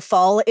Cage aux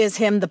Folles is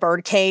him, The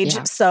Birdcage.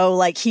 Yeah. So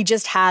like he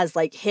just has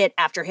like hit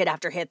after hit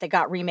after hit that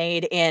got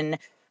remade in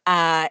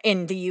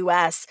the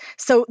US.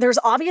 So there's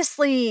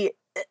obviously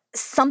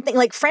something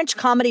like French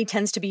comedy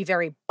tends to be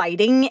very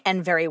biting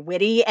and very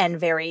witty and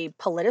very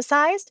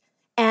politicized.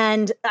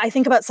 And I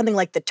think about something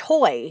like The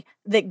Toy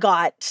that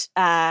got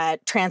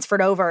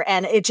transferred over,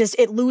 and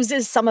it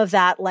loses some of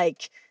that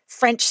like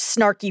French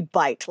snarky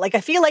bite. Like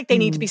I feel like they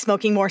need to be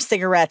smoking more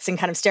cigarettes and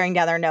kind of staring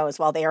down their nose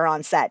while they are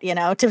on set, you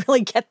know, to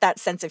really get that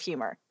sense of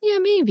humor. Yeah,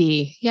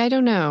 maybe. Yeah, I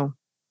don't know.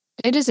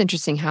 It is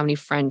interesting how many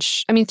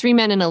French, I mean, Three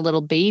Men and a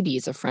Little Baby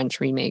is a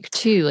French remake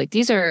too. Like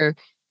these are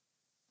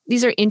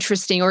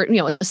interesting. Or, you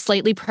know, A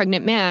Slightly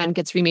Pregnant Man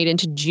gets remade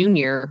into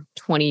Junior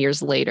 20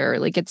 years later.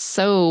 Like it's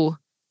so,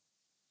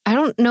 I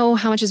don't know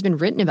how much has been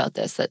written about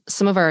this, that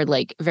some of our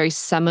like very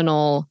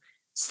seminal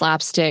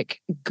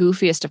slapstick,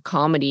 goofiest of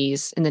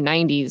comedies in the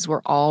 90s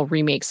were all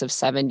remakes of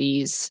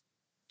 70s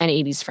and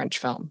 80s French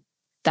film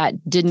that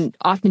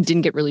often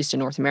didn't get released in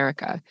North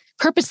America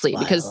purposely.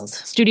 Wild. Because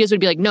studios would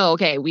be like, no,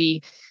 okay,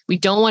 we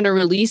don't want to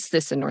release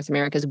this in North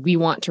America because we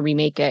want to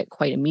remake it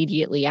quite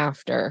immediately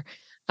after.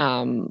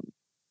 Yeah,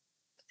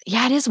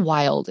 it is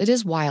wild. It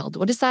is wild.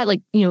 What is that?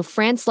 Like, you know,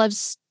 France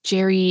Loves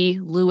Jerry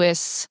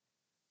Lewis.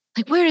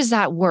 Like, where does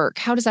that work?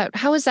 How is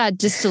that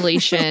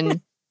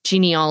distillation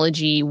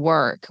genealogy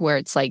work, where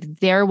it's like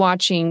they're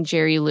watching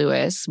Jerry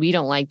Lewis, we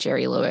don't like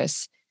Jerry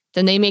Lewis,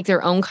 then they make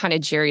their own kind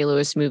of Jerry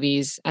Lewis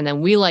movies, and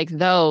then we like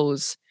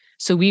those,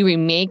 so we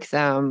remake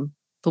them,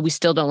 but we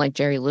still don't like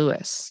Jerry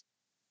Lewis.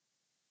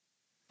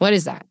 What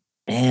is that?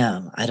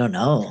 Damn, I don't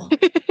know.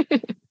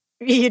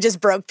 You just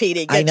broke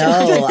Petey. I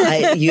know.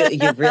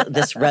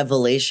 This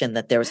revelation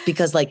that there was,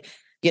 because like,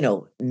 you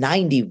know,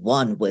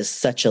 91 was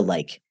such a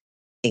like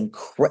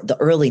the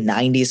early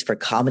 90s for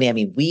comedy. I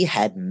mean, we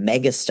had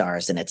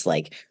megastars, and it's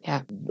like,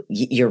 yeah,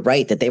 you're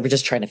right that they were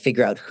just trying to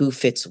figure out who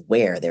fits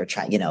where. They're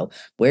trying, you know,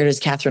 where does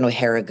Catherine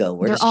O'Hara go?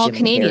 Where does Jim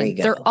Carrey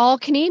go? They're all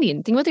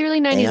Canadian. Think about the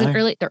early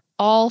 90s they're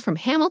all from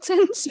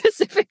Hamilton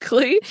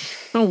specifically. I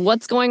don't know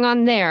what's going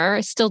on there.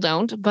 I still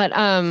don't, but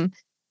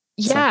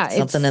yeah,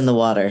 something in the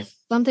water.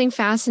 Something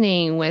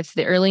fascinating with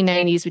the early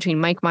 90s between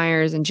Mike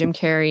Myers and Jim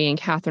Carrey and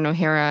Catherine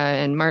O'Hara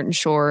and Martin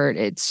Short.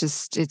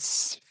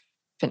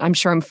 I'm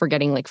sure I'm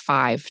forgetting like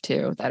 5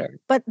 too that are.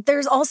 But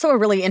there's also a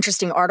really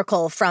interesting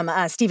article from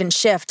Stephen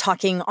Schiff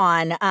talking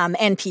on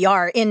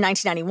NPR in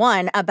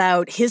 1991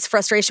 about his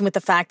frustration with the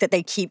fact that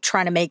they keep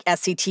trying to make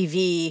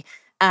SCTV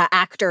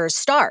actors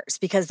stars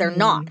because they're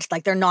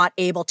they're not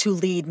able to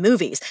lead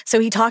movies. So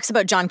he talks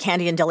about John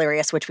Candy in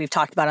Delirious, which we've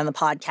talked about on the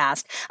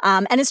podcast.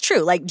 And it's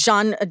true. Like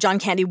John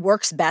Candy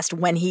works best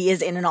when he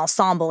is in an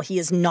ensemble. He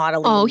is not a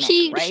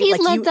leading man, right? He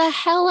led the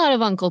hell out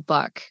of Uncle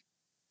Buck.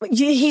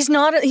 He's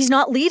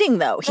not leading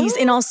though. He's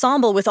in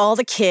ensemble with all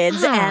the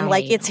kids, and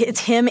like it's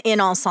him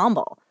in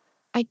ensemble.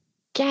 I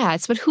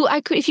guess, but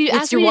if you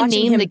ask me to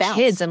name the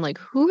kids, I'm like,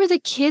 who are the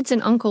kids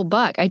in Uncle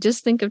Buck? I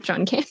just think of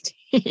John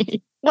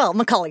Candy. Well,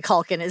 Macaulay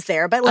Culkin is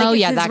there, but like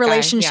his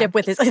relationship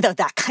with his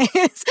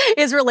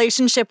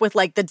relationship with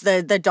like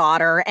the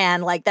daughter,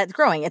 and like that's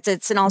growing.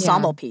 It's an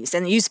ensemble piece,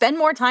 and you spend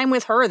more time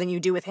with her than you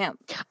do with him.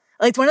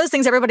 Like it's one of those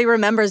things everybody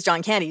remembers.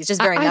 John Candy. He's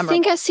just very memorable. I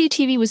think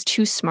SCTV was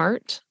too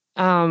smart.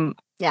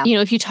 You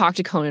know, if you talk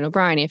to Conan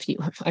O'Brien,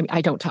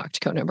 I don't talk to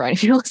Conan O'Brien.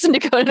 If you listen to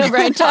Conan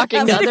O'Brien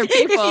talking to other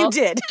people, if you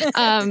did,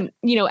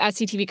 you know,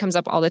 SCTV comes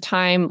up all the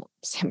time.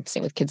 Same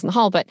with Kids in the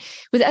Hall, but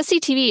with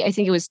SCTV, I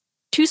think it was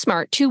too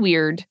smart, too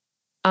weird,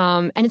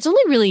 and it's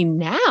only really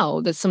now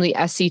that some of the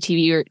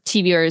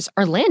SCTVers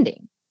are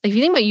landing. Like if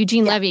you think about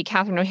Eugene Levy,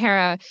 Catherine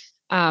O'Hara,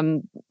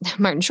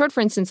 Martin Short,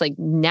 for instance, like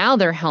now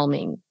they're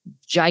helming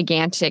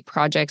gigantic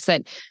projects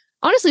that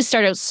honestly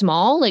start out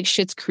small, like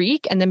Schitt's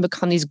Creek, and then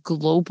become these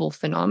global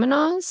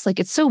phenomena. Like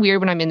it's so weird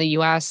when I'm in the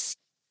US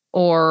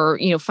or,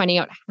 you know, finding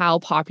out how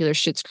popular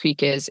Schitt's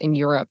Creek is in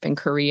Europe and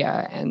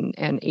Korea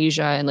and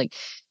Asia, and like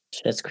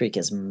Schitt's Creek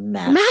is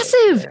massive.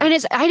 Massive.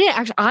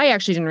 And I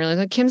actually didn't realize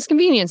that Kim's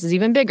Convenience is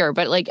even bigger,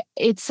 but like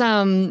it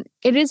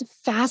is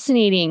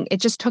fascinating. It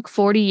just took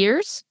 40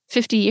 years,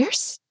 50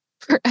 years.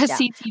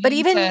 But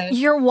even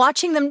you're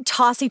watching them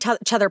toss each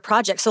other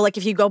projects. So like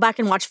if you go back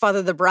and watch Father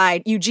of the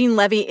Bride, Eugene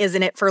Levy is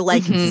in it for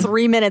like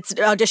 3 minutes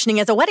auditioning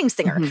as a wedding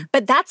singer.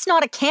 But that's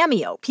not a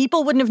cameo.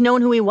 People wouldn't have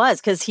known who he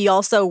was because he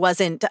also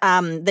wasn't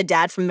the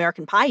dad from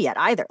American Pie yet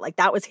either. Like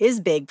that was his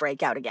big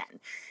breakout again.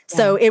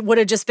 So it would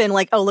have just been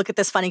like, oh, look at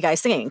this funny guy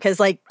singing. Because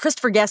like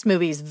Christopher Guest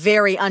movies,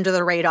 very under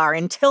the radar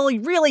until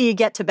you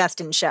get to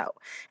Best in Show.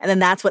 And then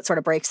that's what sort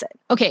of breaks it.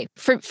 Okay,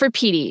 for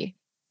Petey,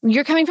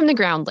 you're coming from the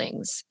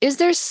groundlings. Is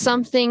there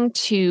something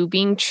to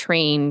being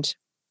trained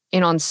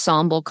in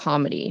ensemble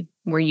comedy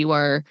where you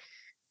are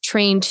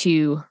trained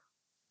to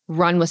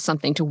run with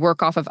something, to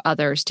work off of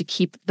others, to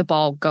keep the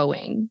ball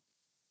going?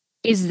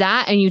 Is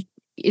there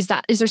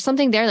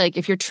something there? Like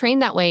if you're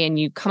trained that way and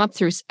you come up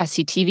through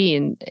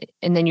SCTV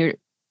and then you're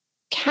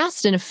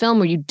cast in a film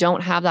where you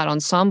don't have that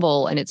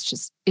ensemble, and it's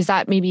just, is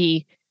that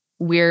maybe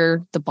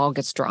where the ball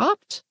gets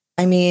dropped?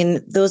 I mean,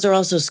 those are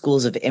also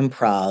schools of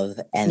improv,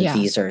 and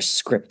these are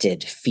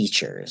scripted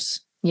features.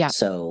 Yeah.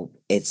 So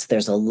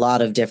there's a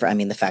lot of different, I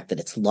mean, the fact that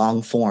it's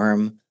long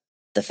form,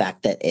 the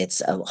fact that it's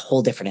a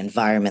whole different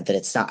environment, that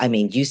it's not, I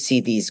mean, you see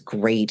these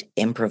great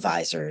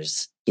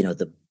improvisers, you know,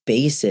 the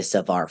basis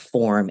of our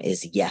form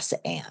is yes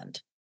and,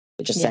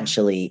 which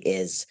essentially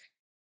is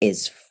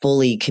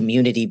fully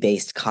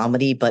community-based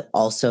comedy, but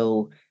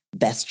also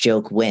best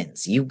joke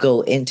wins. You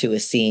go into a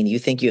scene, you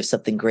think you have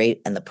something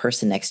great, and the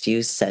person next to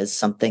you says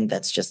something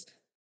that's just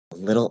a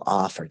little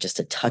off or just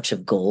a touch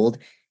of gold.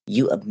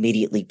 You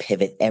immediately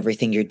pivot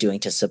everything you're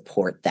doing to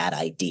support that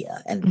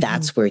idea. And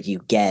that's where you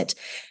get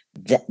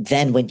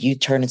then when you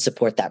turn and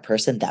support that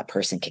person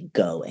can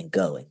go and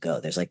go and go.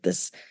 There's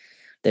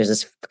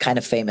this kind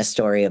of famous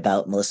story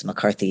about Melissa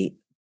McCarthy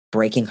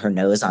breaking her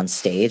nose on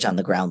stage, on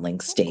the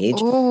Groundlings stage,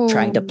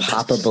 trying to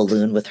pop a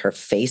balloon with her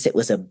face. It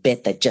was a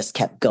bit that just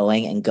kept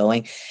going and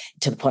going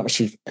to the point where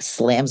she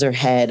slams her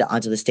head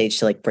onto the stage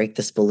to like break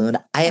this balloon.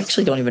 I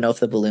actually don't even know if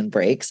the balloon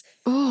breaks,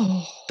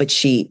 but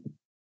she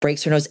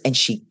breaks her nose and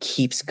she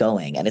keeps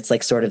going. And it's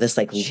like sort of this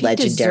like she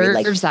legendary,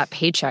 deserves that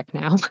paycheck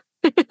now.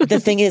 The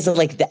thing is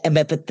like,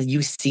 but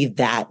you see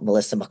that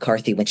Melissa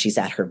McCarthy when she's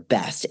at her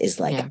best is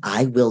like,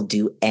 I will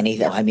do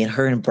anything. I mean,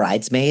 her and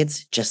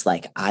Bridesmaids, just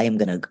like, I am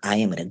going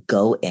to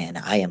go in,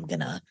 I am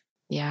going to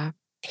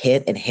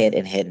hit and hit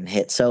and hit and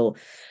hit. So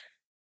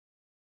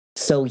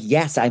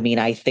yes, I mean,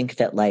 I think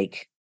that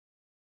like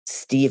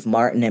Steve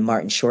Martin and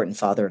Martin Short and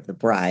Father of the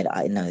Bride,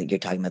 I know you're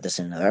talking about this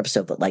in another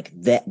episode, but like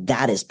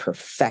that is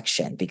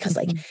perfection because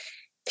like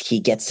he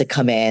gets to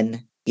come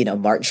in, you know,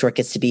 Martin Short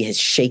gets to be his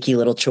shaky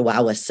little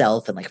Chihuahua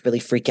self and like really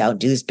freak out and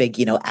do this big,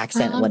 you know,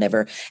 accent and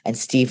whatever. And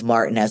Steve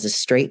Martin as a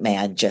straight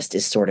man just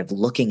is sort of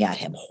looking at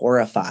him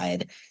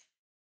horrified.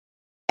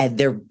 And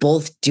they're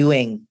both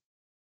doing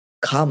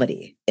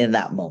comedy in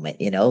that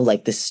moment, you know,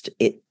 like this,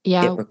 it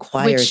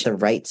requires the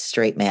right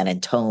straight man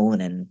and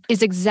tone, and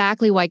is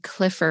exactly why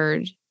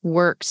Clifford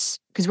works.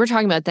 Because we're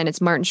talking about then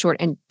it's Martin Short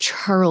and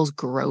Charles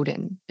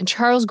Grodin. And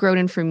Charles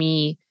Grodin, for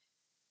me,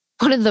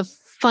 one of the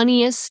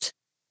funniest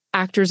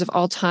actors of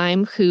all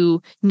time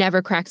who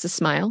never cracks a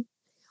smile.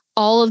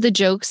 All of the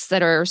jokes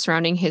that are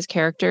surrounding his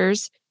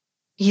characters,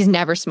 he's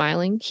never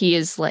smiling. He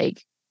is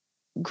like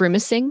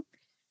grimacing.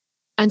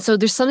 And so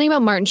there's something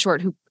about Martin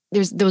Short who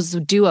there's those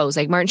duos,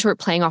 like Martin Short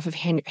playing off of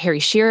Harry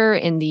Shearer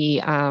in the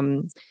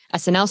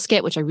SNL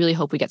skit, which I really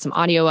hope we get some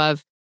audio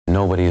of.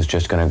 Nobody is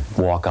just going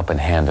to walk up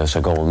and hand us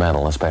a gold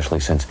medal, especially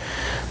since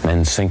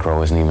men's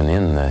synchro isn't even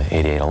in the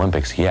 '88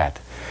 Olympics yet.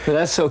 But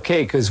that's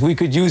okay, because we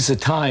could use the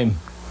time,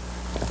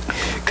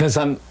 because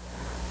I'm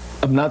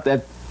not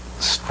that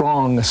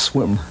strong a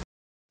swimmer.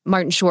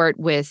 Martin Short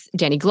with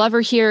Danny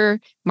Glover here,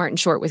 Martin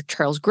Short with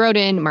Charles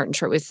Grodin, Martin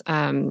Short with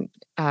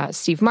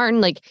Steve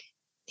Martin. Like,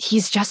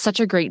 he's just such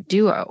a great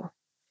duo.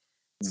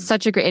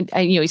 Such a great,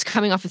 and he's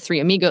coming off of Three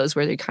Amigos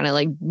where they kind of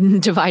like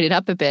divided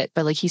up a bit,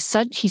 but like he's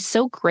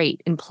so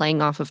great in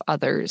playing off of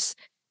others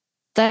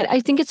that I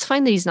think it's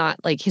fine that he's not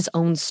like his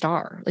own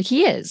star. Like,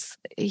 he is.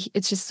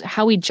 It's just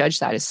how we judge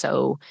that is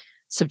so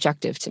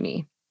subjective to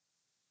me.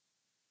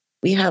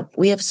 We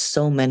have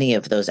so many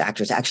of those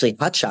actors. Actually,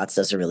 Hot Shots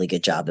does a really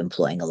good job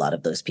employing a lot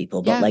of those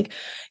people. But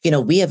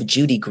we have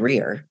Judy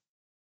Greer,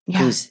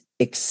 who's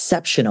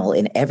exceptional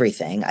in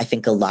everything. I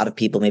think a lot of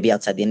people maybe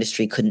outside the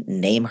industry couldn't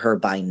name her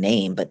by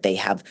name, but they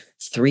have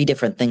 3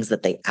 different things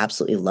that they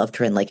absolutely loved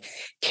her. And like,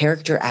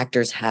 character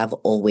actors have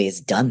always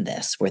done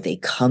this, where they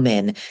come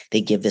in, they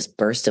give this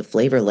burst of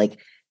flavor. Like,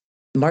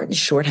 Martin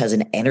Short has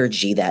an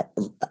energy that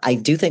I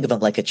do think of him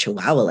like a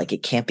chihuahua, like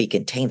it can't be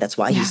contained. That's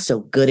why he's so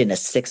good in a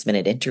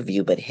 6-minute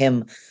interview, but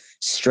him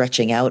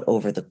stretching out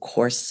over the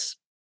course,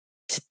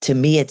 to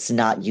me, it's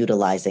not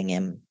utilizing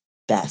him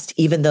best,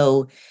 even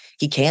though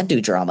he can do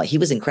drama. He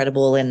was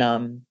incredible in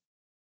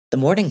The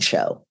Morning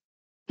Show.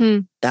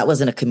 That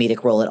wasn't a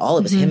comedic role at all.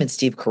 It was him and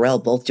Steve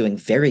Carell both doing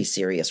very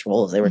serious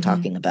roles. They were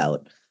talking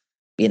about,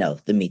 the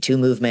Me Too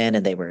movement,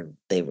 and they were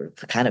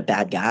kind of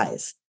bad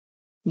guys.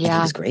 Yeah. And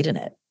he was great in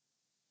it.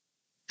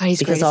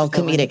 Because all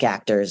comedic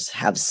actors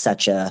have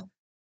such a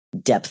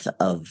depth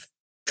of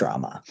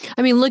drama.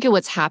 I mean, look at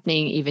what's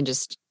happening even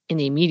just in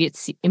the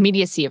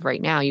immediacy of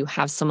right now. You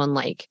have someone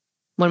like,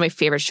 one of my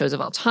favorite shows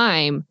of all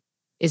time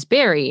is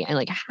Barry, and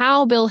like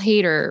how Bill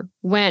Hader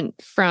went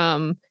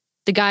from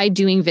the guy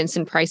doing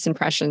Vincent Price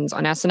impressions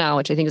on SNL,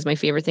 which I think is my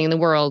favorite thing in the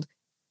world,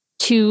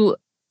 to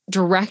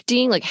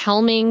directing, like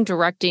helming,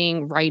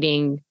 directing,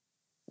 writing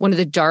one of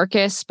the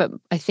darkest, but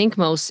I think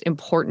most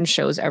important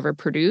shows ever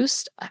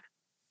produced.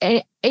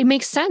 It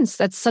makes sense.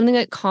 That's something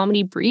that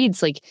comedy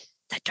breeds, like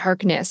the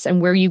darkness and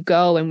where you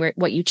go and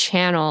what you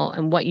channel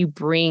and what you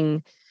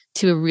bring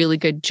to a really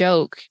good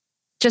joke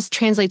just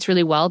translates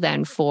really well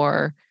then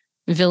for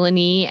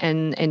villainy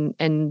and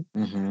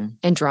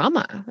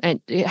drama.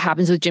 And it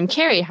happens with Jim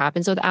Carrey. It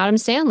happens with Adam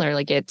Sandler.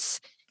 Like, it's,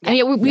 and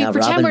yet we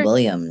pretend Robin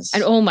Williams.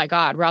 And oh my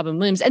God, Robin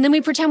Williams. And then we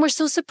pretend we're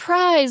so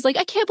surprised. Like,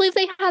 I can't believe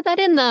they had that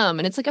in them.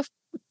 And it's like,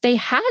 they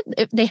have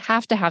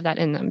to have that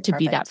in them to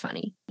be that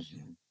funny.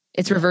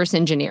 It's reverse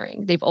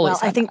engineering. They've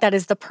always I think that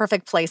is the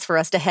perfect place for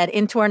us to head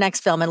into our next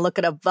film and look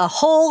at a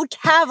whole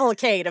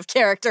cavalcade of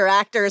character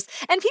actors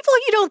and people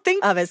you don't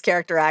think of as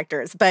character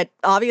actors. But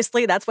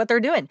obviously, that's what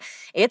they're doing.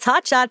 It's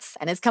Hot Shots,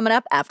 and it's coming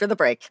up after the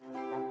break.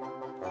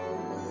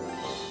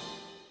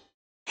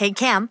 Hey,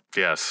 Cam.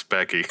 Yes,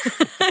 Becky.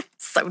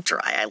 So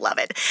dry. I love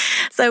it.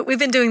 So we've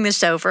been doing this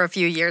show for a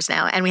few years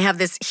now, and we have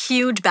this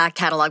huge back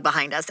catalog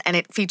behind us, and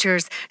it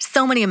features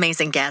so many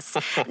amazing guests.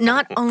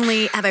 Not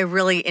only have I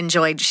really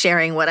enjoyed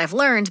sharing what I've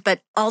learned,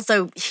 but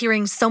also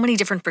hearing so many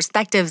different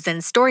perspectives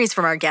and stories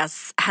from our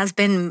guests has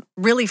been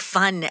really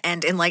fun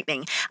and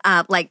enlightening.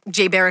 Like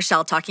Jay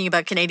Baruchel talking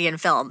about Canadian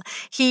film.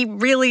 He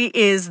really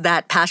is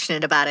that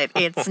passionate about it.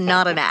 It's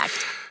not an act.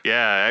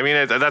 Yeah, I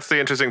mean, that's the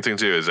interesting thing,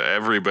 too, is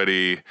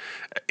everybody,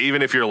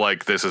 even if you're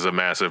like, this is a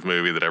massive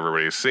movie that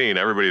everybody's seen,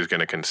 everybody's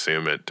going to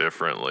consume it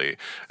differently.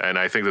 And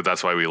I think that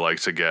that's why we like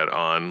to get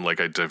on,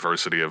 like, a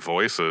diversity of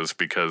voices,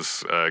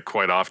 because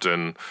quite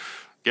often,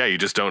 yeah, you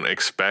just don't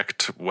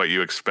expect what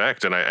you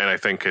expect. And I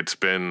think it's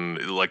been,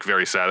 like,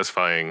 very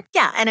satisfying.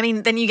 Yeah, and I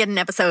mean, then you get an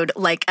episode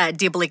like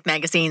Diabolique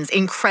Magazine's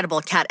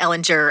incredible Kat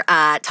Ellinger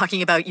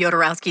talking about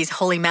Jodorowsky's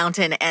Holy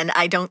Mountain, and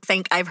I don't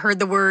think I've heard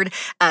the word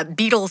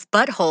Beatles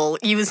butthole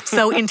used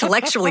so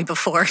intellectually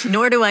before,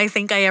 nor do I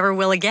think I ever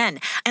will again.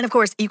 And of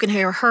course, you can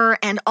hear her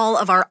and all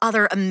of our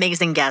other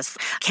amazing guests.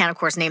 Can't, of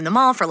course, name them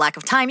all for lack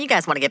of time. You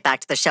guys want to get back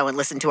to the show and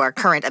listen to our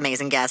current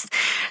amazing guests.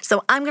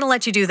 So I'm going to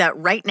let you do that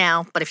right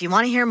now, but if you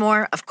want to hear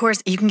more, of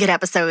course, you can get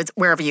episodes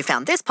wherever you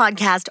found this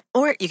podcast,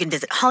 or you can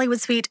visit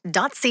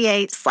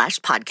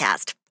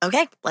hollywoodsuite.ca/podcast.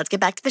 Okay, let's get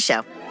back to the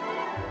show.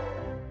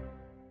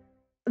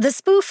 The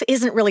spoof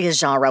isn't really a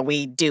genre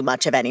we do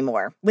much of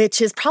anymore, which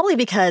is probably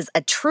because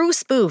a true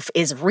spoof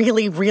is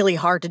really, really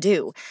hard to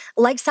do.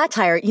 Like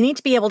satire, you need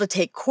to be able to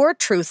take core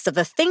truths of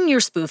the thing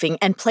you're spoofing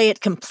and play it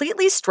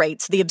completely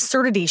straight so the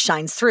absurdity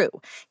shines through.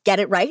 Get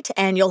it right,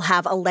 and you'll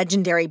have a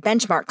legendary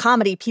benchmark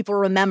comedy people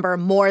remember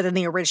more than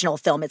the original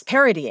film it's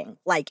parodying,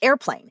 like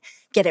Airplane.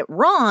 Get it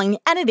wrong,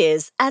 and it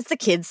is, as the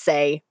kids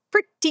say,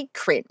 pretty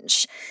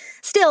cringe.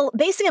 Still,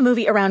 basing a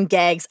movie around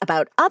gags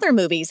about other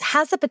movies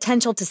has the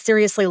potential to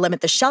seriously limit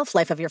the shelf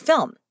life of your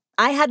film.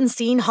 I hadn't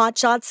seen Hot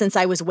Shots since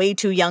I was way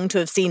too young to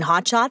have seen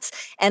Hot Shots,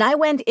 and I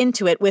went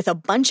into it with a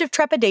bunch of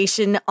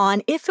trepidation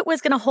on if it was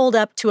going to hold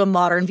up to a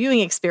modern viewing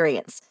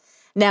experience.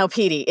 Now,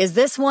 Petey, is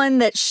this one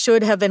that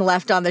should have been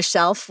left on the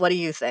shelf? What do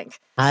you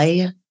think?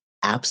 I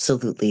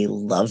absolutely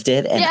loved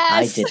it, and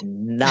I did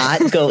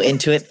not go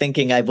into it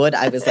thinking I would.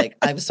 I was like,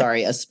 I'm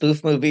sorry, a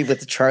spoof movie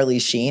with Charlie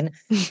Sheen.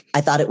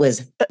 I thought it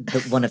was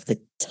one of the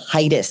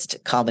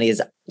tightest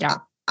comedies. Yeah.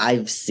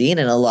 I've seen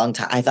in a long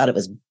time. I thought it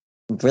was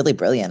really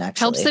brilliant,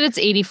 actually. Helps that it's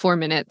 84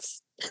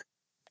 minutes.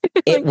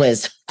 It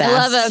was fast.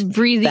 I love a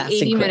breezy fast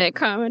and 80-minute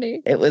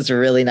comedy. It was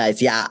really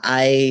nice. Yeah,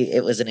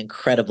 it was an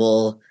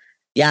incredible,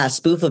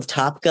 spoof of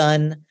Top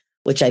Gun,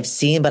 which I've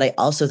seen, but I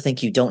also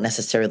think you don't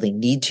necessarily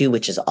need to,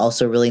 which is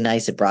also really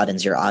nice. It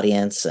broadens your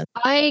audience.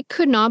 I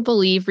could not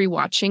believe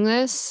rewatching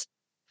this,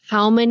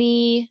 how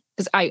many,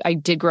 because I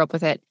did grow up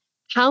with it,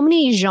 how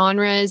many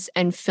genres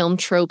and film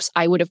tropes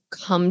I would have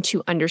come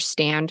to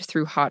understand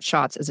through Hot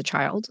Shots as a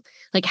child.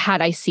 Like,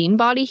 had I seen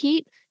Body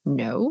Heat?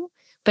 No.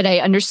 But I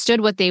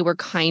understood what they were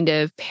kind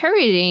of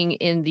parodying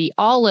in the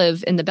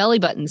olive in the belly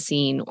button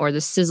scene or the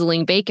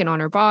sizzling bacon on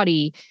her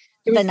body.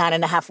 The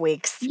 9.5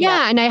 weeks.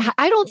 Yeah. And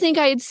I don't think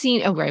I had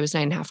seen, oh, right, it was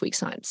 9.5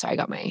 weeks on. Sorry, I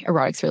got my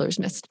erotic thrillers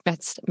mixed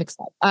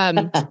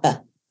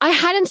up. I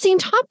hadn't seen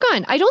Top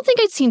Gun. I don't think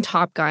I'd seen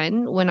Top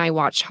Gun when I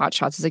watched Hot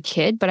Shots as a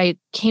kid, but I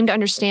came to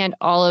understand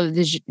all of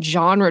the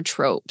genre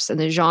tropes and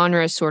the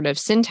genre sort of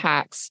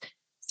syntax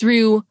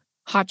through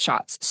Hot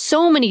Shots.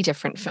 So many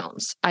different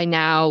films. I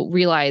now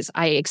realize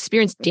I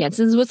experienced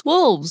Dances with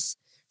Wolves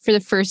for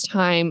the first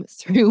time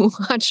through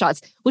Hot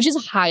Shots, which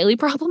is highly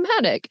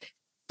problematic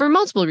for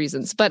multiple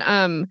reasons. But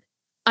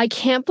I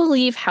can't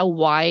believe how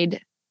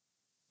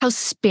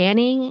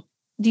spanning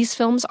these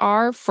films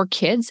are for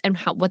kids and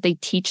what they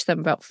teach them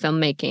about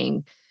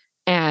filmmaking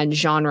and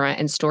genre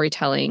and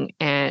storytelling.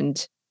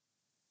 And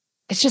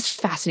it's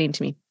just fascinating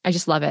to me. I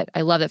just love it.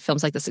 I love that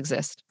films like this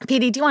exist.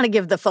 Petey, do you want to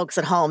give the folks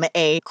at home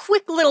a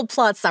quick little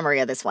plot summary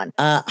of this one?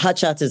 Hot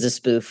Shots is a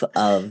spoof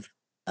of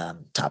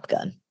Top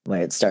Gun,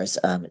 where it stars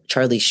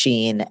Charlie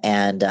Sheen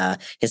and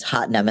his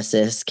hot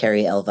nemesis,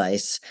 Carrie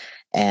Elwes.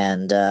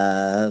 And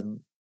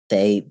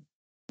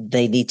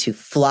they need to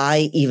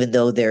fly, even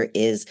though there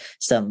is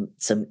some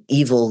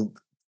evil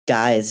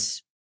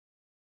guys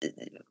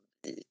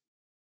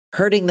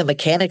hurting the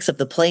mechanics of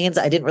the planes.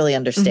 I didn't really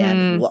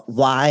understand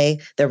why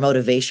their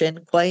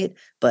motivation quite,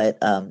 but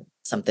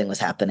something was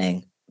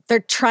happening. They're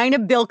trying to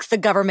bilk the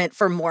government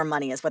for more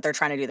money is what they're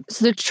trying to do.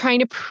 So they're trying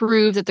to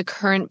prove that the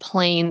current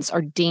planes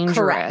are dangerous.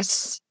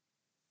 Correct.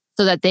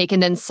 So that they can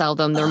then sell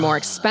them. They're more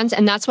expensive.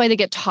 And that's why they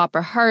get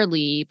Topper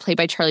Harley, played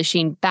by Charlie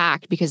Sheen,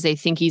 back, because they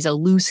think he's a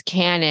loose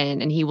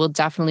cannon and he will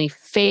definitely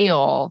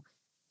fail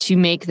to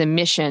make the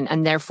mission.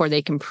 And therefore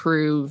they can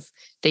prove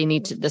they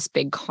need this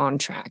big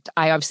contract.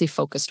 I obviously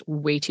focused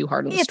way too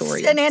hard on the story.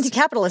 It's an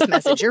anti-capitalist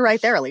message. You're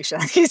right there, Alicia.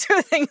 These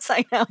are things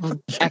I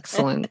know.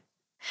 Excellent.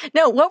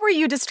 No, what were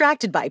you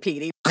distracted by,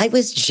 Petey? I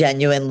was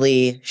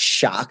genuinely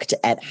shocked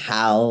at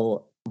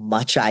how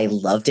much I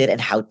loved it and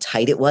how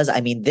tight it was.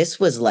 I mean, this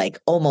was like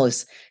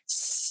almost,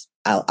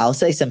 I'll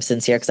say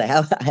Simpsons here because I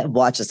have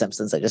watched The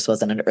Simpsons. I just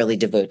wasn't an early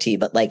devotee,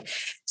 but like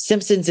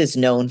Simpsons is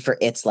known for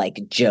its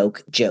like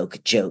joke,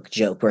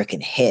 where it can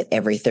hit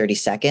every 30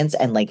 seconds.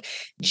 And like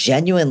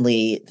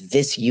genuinely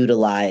this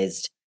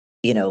utilized,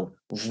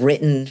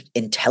 written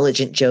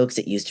intelligent jokes.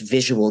 It used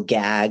visual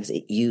gags.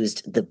 It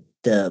used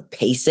the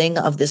pacing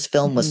of this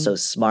film was so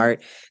smart.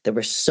 There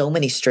were so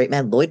many straight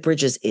men. Lloyd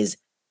Bridges is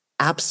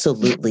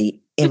absolutely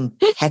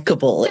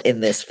impeccable in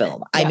this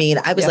film. I mean,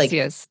 I was like,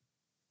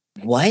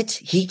 what?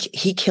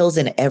 He kills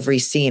in every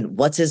scene.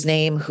 What's his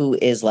name? Who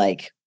is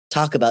like,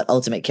 talk about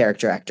ultimate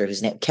character actor,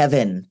 whose name,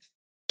 Kevin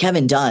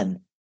Dunn,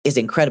 is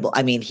incredible.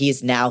 I mean,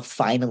 he's now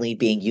finally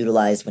being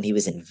utilized when he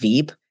was in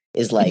Veep,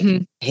 is like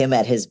him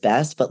at his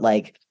best. But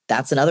like,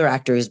 that's another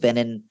actor who's been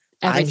in,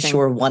 I'm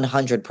sure,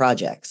 100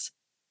 projects.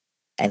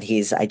 And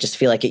I just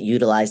feel like it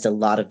utilized a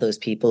lot of those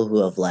people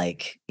who have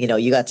like,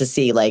 you got to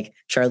see like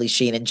Charlie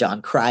Sheen and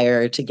John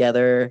Cryer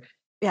together.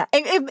 Yeah,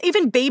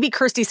 even baby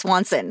Kirsty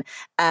Swanson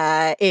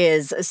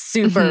is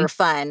super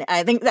fun.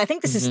 I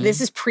think this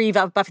is pre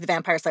Buffy the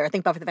Vampire Slayer. I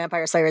think Buffy the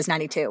Vampire Slayer is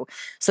 92,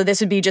 so this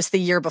would be just the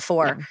year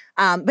before.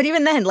 Yeah. But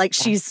even then, like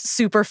she's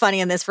super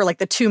funny in this for like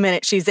the 2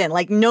 minutes she's in.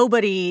 Like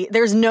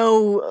there's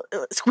no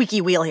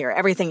squeaky wheel here.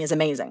 Everything is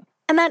amazing.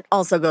 And that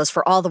also goes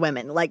for all the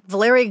women. Like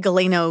Valeria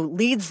Golino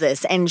leads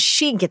this, and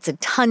she gets a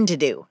ton to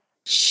do.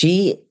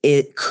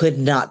 It could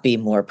not be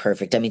more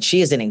perfect. I mean,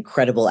 she is an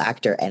incredible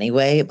actor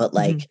anyway, but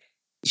like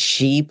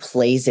she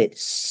plays it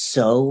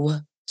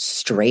so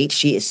straight.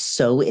 She is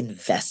so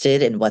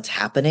invested in what's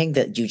happening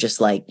that you just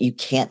like, you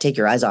can't take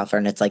your eyes off her.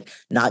 And it's like,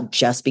 not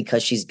just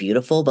because she's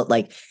beautiful, but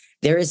like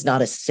there is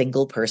not a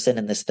single person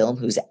in this film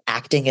who's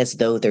acting as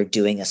though they're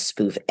doing a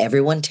spoof.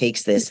 Everyone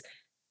takes this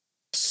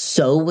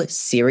so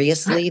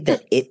seriously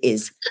that it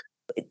is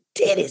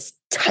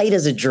tight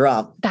as a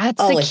drum. That's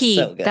the key.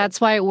 So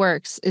that's why it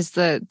works, is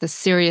the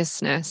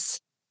seriousness.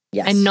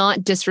 Yes. And not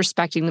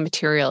disrespecting the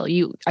material.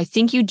 I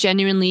think you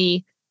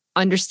genuinely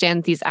understand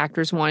that these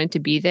actors wanted to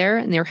be there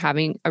and they're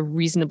having a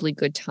reasonably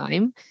good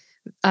time.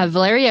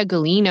 Valeria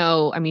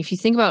Golino, I mean, if you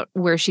think about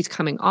where she's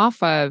coming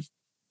off of,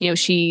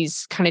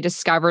 she's kind of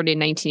discovered in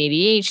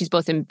 1988. She's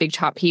both in Big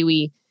Top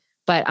Pee-wee,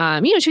 but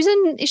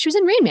she was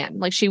in Rain Man.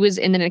 Like she was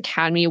in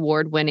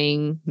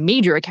an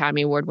major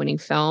Academy Award winning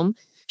film.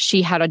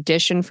 She had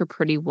auditioned for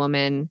Pretty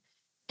Woman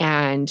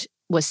and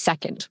was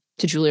second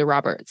to Julia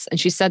Roberts. And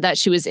she said that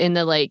she was in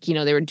the, like, you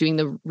know, they were doing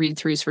the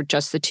read-throughs for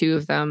just the two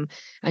of them.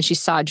 And she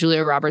saw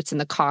Julia Roberts in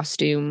the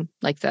costume,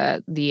 like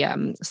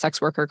the sex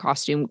worker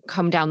costume,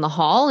 come down the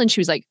hall. And she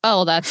was like,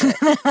 oh, that's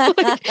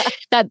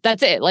it.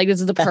 That's it. Like,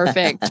 this is the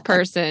perfect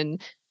person.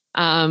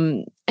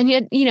 And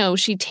yet, you know,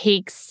 she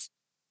takes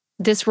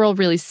this role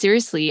really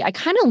seriously. I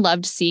kind of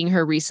loved seeing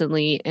her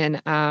recently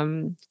in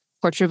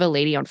Portrait of a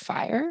Lady on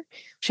Fire,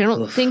 which I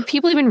don't think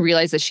people even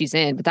realize that she's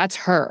in, but that's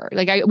her.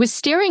 Like, I was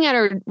staring at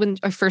her when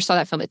I first saw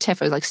that film at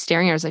TIFF. I was like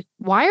staring at her. I was like,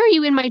 why are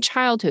you in my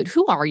childhood?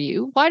 Who are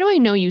you? Why do I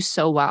know you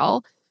so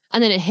well?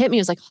 And then it hit me. I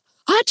was like,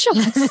 Hot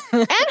Shots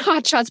and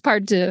Hot Shots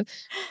Part 2.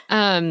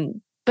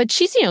 But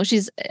she's, you know,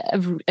 she's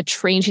a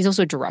trained, she's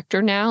also a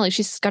director now. Like,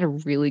 she's got a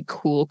really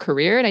cool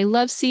career. And I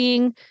love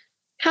seeing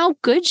how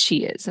good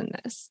she is in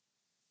this.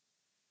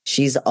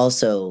 She's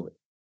also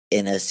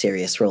in a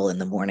serious role in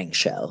The Morning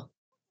Show.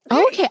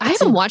 Oh, okay. I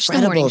haven't watched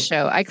The Morning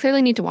Show. I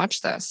clearly need to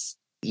watch this.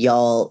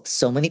 Y'all,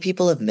 so many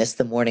people have missed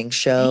The Morning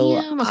Show.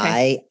 Damn, okay.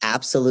 I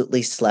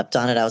absolutely slept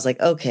on it. I was like,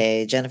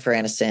 okay, Jennifer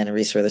Aniston and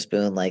Reese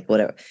Witherspoon, like,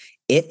 whatever.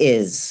 It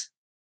is.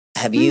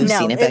 Have you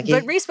seen it, Becky?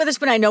 But Reese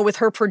Witherspoon, I know with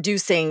her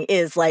producing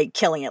is like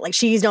killing it. Like,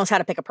 she knows how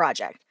to pick a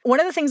project. One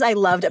of the things I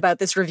loved about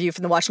this review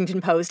from the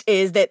Washington Post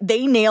is that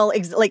they nail,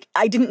 like,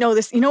 I didn't know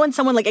this. You know, when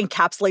someone like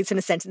encapsulates in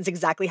a sentence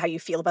exactly how you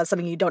feel about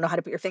something, you don't know how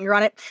to put your finger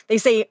on it. They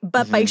say,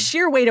 but by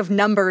sheer weight of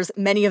numbers,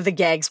 many of the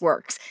gags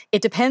works.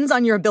 It depends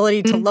on your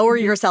ability to lower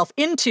yourself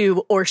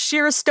into or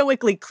sheer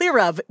stoically clear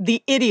of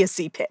the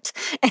idiocy pit.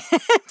 And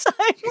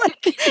I'm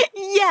like,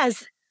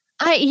 yes.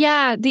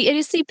 The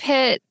idiocy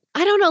pit.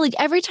 I don't know, like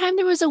every time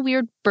there was a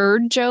weird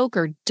bird joke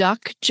or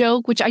duck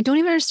joke, which I don't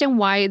even understand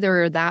why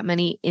there are that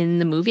many in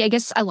the movie. I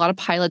guess a lot of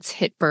pilots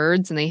hit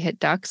birds and they hit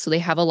ducks. So they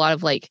have a lot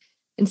of, like,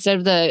 instead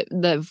of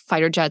the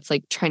fighter jets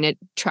like trying to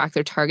track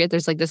their target,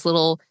 there's like this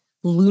little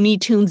Looney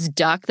Tunes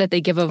duck that they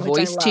give a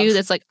voice to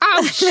that's like,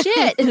 oh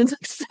shit. And it's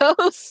like so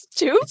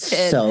stupid.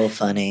 So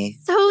funny.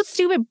 So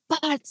stupid,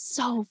 but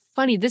so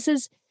funny. This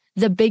is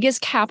the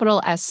biggest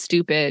capital S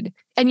stupid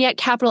and yet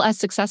capital S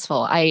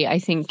successful. I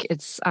think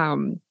it's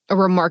a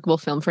remarkable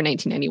film for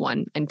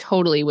 1991 and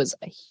totally was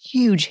a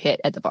huge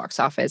hit at the box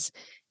office.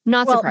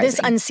 Not surprising. This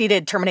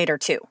unseated Terminator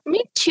 2.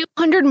 Made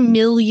 $200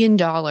 million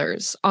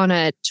on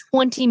a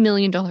 $20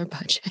 million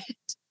budget.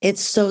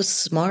 It's so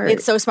smart.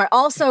 It's so smart.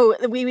 Also,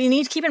 we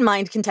need to keep in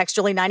mind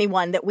contextually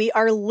 91 that we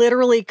are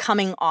literally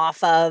coming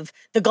off of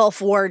the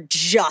Gulf War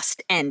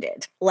just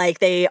ended. Like,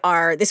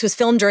 this was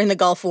filmed during the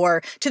Gulf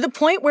War to the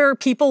point where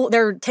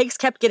their takes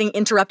kept getting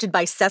interrupted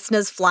by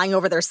Cessnas flying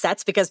over their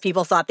sets because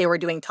people thought they were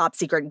doing top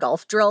secret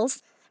Gulf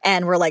drills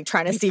and were like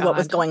trying to see what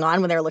was going on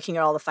when they were looking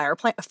at all the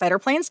fighter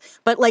planes.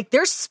 But like,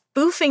 they're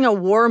spoofing a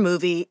war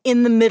movie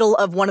in the middle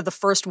of one of the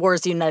first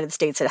wars the United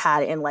States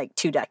had in like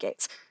 2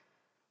 decades.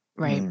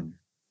 Right.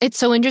 It's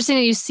so interesting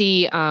that you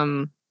see,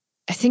 I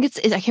think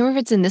I can't remember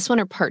if it's in this one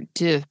or part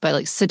 2, but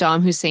like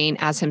Saddam Hussein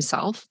as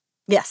himself.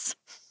 Yes.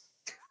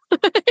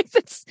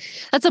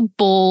 That's a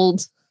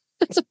bold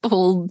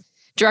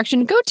direction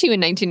to go to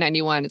in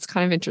 1991. It's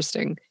kind of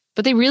interesting.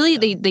 But they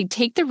really, they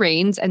take the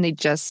reins and they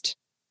just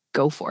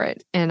go for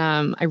it. And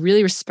I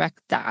really respect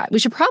that. We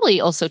should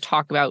probably also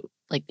talk about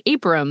like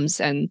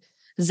Abrams and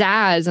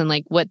Zaz and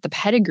like what the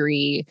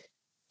pedigree.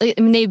 I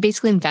mean, they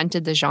basically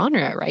invented the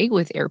genre, right?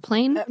 With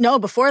Airplane? No,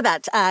 before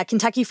that,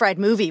 Kentucky Fried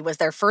Movie was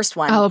their first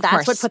one. Oh,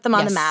 That's what put them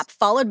on the map,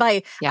 followed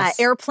by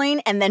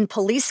Airplane and then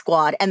Police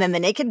Squad. And then the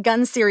Naked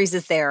Gun series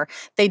is there.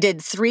 They did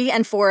 3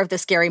 and 4 of the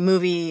Scary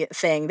Movie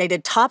thing. They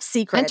did Top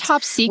Secret. And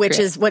Top Secret. Which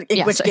is which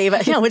gave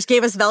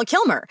us Val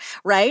Kilmer,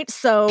 right?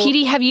 So,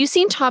 Petey, have you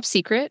seen Top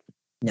Secret?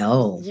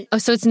 No. Oh,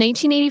 so it's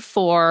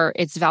 1984.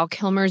 It's Val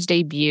Kilmer's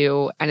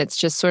debut, and it's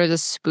just sort of the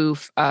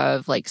spoof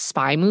of like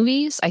spy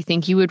movies. I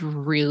think you would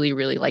really,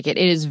 really like it.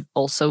 It is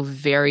also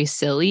very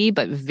silly,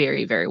 but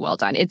very, very well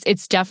done.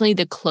 It's definitely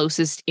the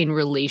closest in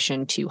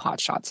relation to Hot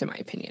Shots, in my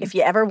opinion. If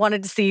you ever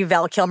wanted to see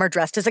Val Kilmer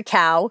dressed as a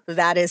cow,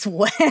 that is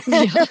when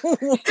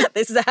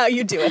this is how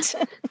you do it.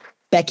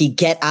 Becky,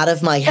 get out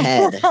of my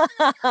head.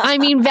 I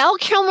mean, Val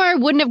Kilmer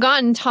wouldn't have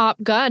gotten Top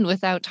Gun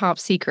without Top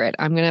Secret.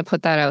 I'm going to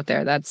put that out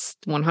there. That's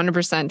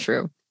 100%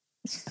 true.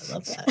 I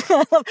love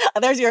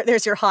that.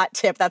 There's your hot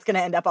tip. That's going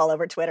to end up all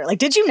over Twitter. Like,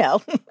 did you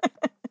know?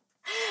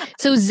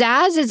 So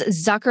Zaz is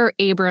Zucker,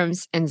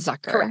 Abrams, and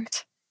Zucker.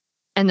 Correct.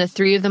 And the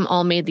 3 of them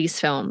all made these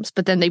films,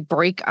 but then they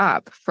break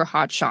up for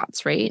Hot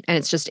Shots, right? And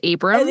it's just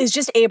Abram. It's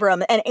just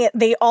Abram, and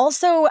they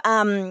also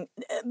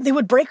they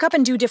would break up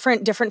and do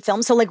different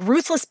films. So like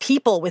Ruthless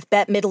People with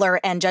Bette Midler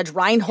and Judge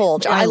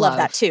Reinhold, I love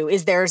that too.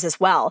 Is theirs as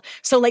well.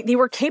 So like they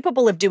were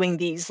capable of doing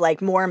these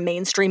like more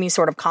mainstreamy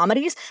sort of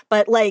comedies,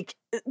 but like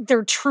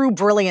their true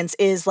brilliance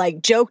is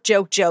like joke,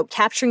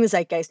 capturing the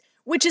zeitgeist.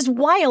 Which is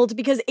wild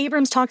because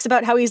Abrams talks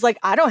about how he's like,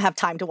 I don't have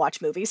time to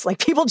watch movies. Like,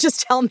 people just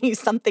tell me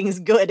something's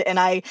good and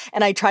I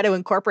try to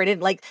incorporate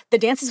it. Like, the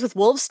Dances with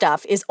Wolves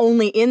stuff is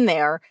only in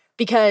there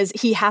because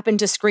he happened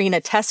to screen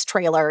a test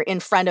trailer in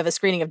front of a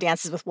screening of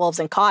Dances with Wolves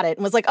and caught it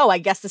and was like, oh, I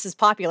guess this is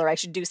popular. I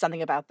should do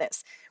something about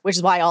this. Which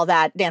is why all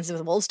that Dances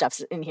with Wolves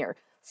stuff's in here.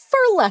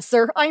 For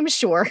lesser, I'm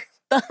sure.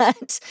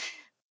 But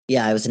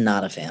yeah, I was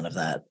not a fan of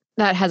that.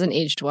 That hasn't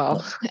aged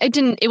well.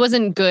 It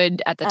wasn't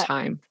good at the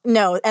time.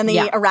 No, and the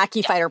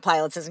Iraqi fighter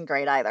pilots isn't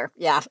great either.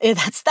 Yeah,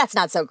 that's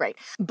not so great.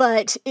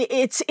 But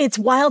it's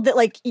wild that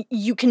like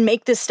you can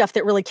make this stuff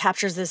that really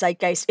captures the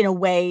zeitgeist in a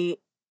way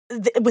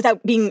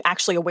without being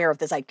actually aware of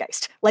the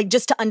zeitgeist. Like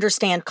just to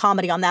understand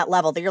comedy on that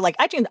level that you're like,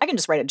 I can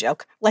just write a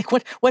joke. Like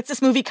what's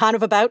this movie kind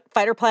of about?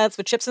 Fighter pilots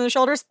with chips in their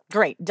shoulders?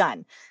 Great,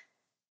 done.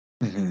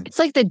 Mm-hmm. It's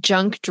like the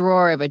junk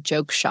drawer of a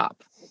joke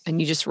shop, and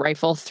you just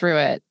rifle through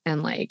it,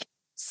 and like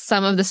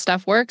some of the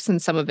stuff works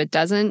and some of it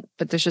doesn't,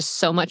 but there's just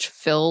so much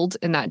filled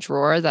in that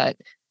drawer that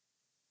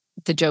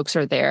the jokes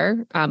are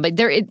there. But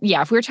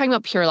if we were talking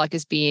about Pure Luck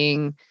as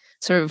being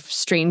sort of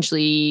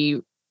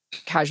strangely,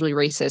 casually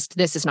racist,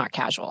 this is not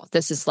casual.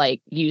 This is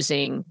like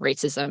using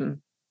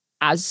racism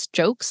as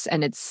jokes,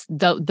 and it's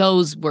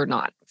those were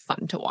not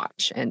fun to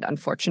watch and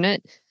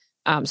unfortunate.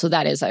 So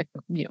that is a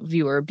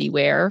viewer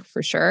beware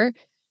for sure.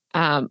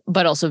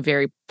 But also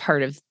very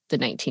part of the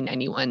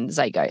 1991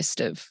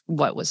 zeitgeist of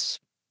what was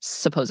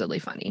supposedly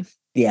funny.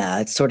 Yeah,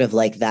 it's sort of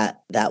like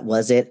that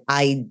was it.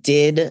 I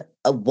did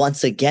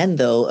once again,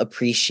 though,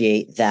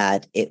 appreciate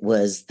that it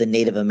was the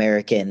Native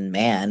American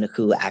man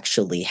who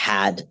actually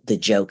had the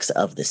jokes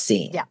of the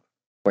scene. Yeah.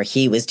 Where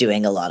he was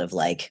doing a lot of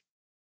like...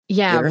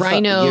 Yeah,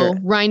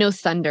 Rhino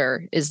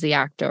Thunder is the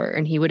actor,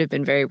 and he would have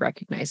been very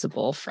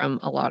recognizable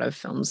from a lot lot of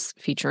films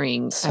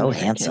featuring so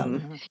American.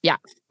 Handsome. Yeah.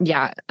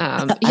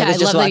 I was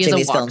just watching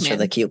these films for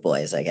the cute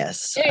boys, I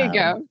guess. There you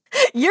go.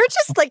 You're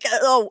just like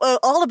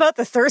all about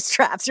the thirst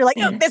traps. You're like,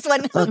 this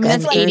one.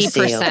 That's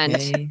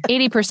 80%.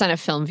 80% of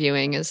film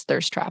viewing is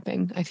thirst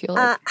trapping, I feel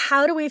like.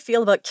 How do we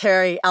feel about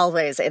Cary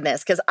Elwes in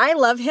this? Because I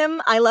love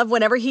him. I love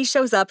whenever he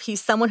shows up.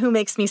 He's someone who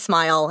makes me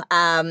smile.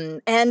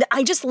 And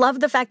I just love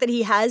the fact that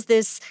he has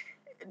this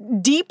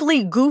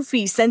deeply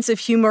goofy sense of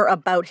humor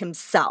about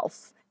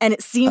himself. And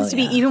it seems to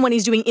be, even when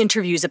he's doing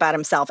interviews about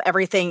himself,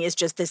 everything is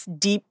just this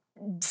deep,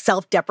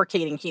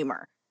 self-deprecating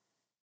humor.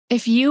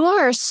 If you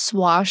are a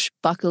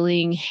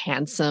swashbuckling,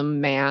 handsome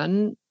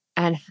man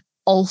and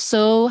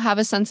also have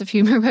a sense of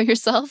humor about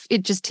yourself,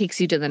 it just takes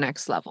you to the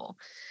next level.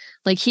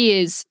 Like he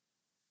is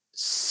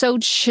so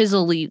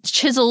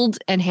chiseled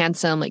and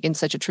handsome, like in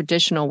such a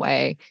traditional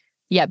way.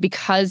 Yeah,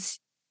 because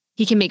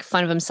he can make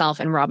fun of himself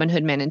and Robin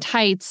Hood Men in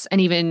Tights, and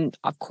even,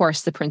 of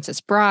course, The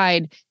Princess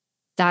Bride.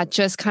 That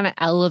just kind of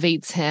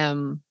elevates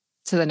him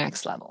to the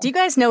next level. Do you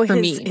guys know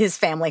his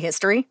family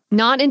history?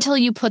 Not until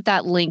you put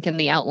that link in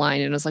the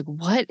outline, and I was like,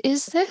 what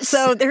is this?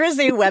 So there is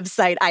a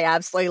website I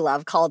absolutely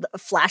love called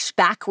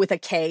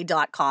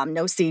flashbackwithak.com.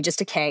 No C,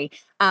 just a K.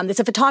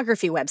 It's a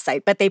photography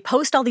website, but they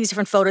post all these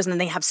different photos and then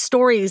they have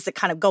stories that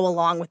kind of go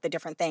along with the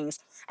different things.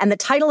 And the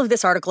title of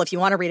this article, if you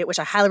want to read it, which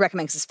I highly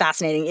recommend because it's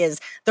fascinating, is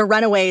The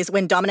Runaways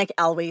When Dominic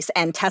Elwes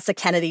and Tessa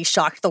Kennedy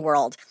Shocked the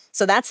World.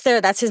 So that's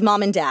his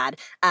mom and dad.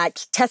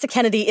 Tessa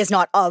Kennedy is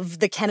not of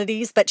the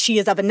Kennedys, but she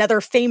is of another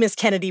famous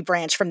Kennedy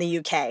branch from the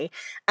UK.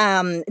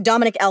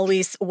 Dominic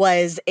Elwes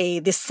was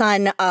the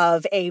son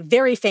of a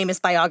very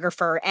famous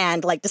biographer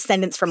and like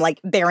descendants from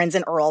like barons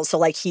and earls. So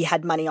like he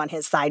had money on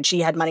his side, she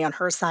had money on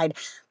her side,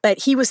 but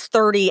he was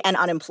 30 and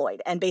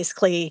unemployed and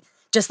basically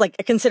just like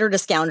considered a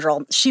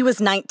scoundrel. She was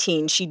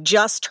 19. She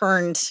just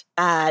turned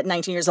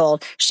 19 years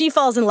old. She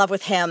falls in love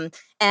with him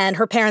and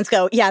her parents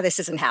go, yeah, this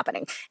isn't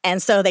happening.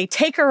 And so they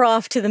take her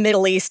off to the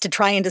Middle East to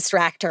try and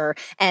distract her.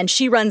 And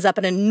she runs up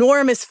an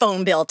enormous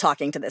phone bill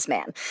talking to this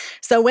man.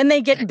 So when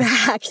they get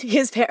back,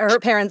 her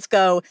parents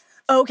go,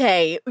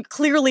 okay,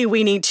 clearly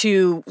we need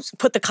to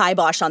put the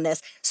kibosh on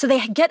this. So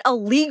they get a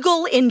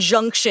legal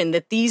injunction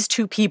that these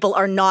two people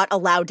are not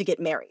allowed to get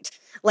married.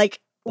 Like,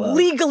 whoa.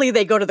 Legally,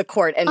 they go to the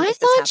court and I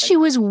thought she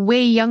was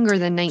way younger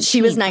than 19.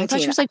 She was 19. I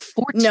thought she was like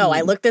 14. No,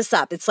 I looked this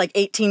up. It's like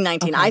 18,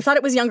 19. Okay. I thought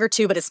it was younger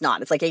too, but it's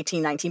not. It's like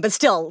 18, 19. But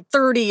still,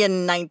 30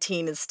 and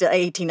 19 is still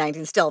 18,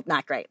 19 is still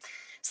not great.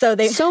 So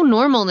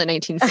normal in the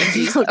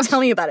 1950s.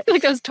 Tell me about it.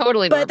 Like, that was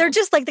totally normal. But they're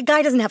just like, the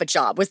guy doesn't have a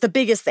job was the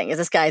biggest thing. Is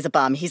this guy's a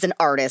bum. He's an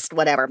artist,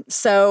 whatever.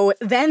 So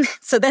then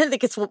it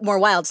gets more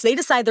wild. So they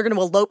decide they're going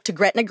to elope to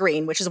Gretna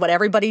Green, which is what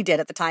everybody did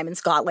at the time in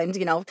Scotland.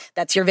 You know,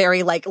 that's your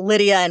very like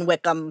Lydia and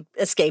Wickham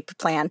escape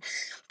plan.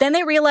 Then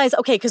they realize,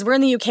 okay, because we're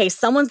in the UK,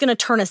 someone's going to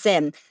turn us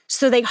in.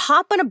 So they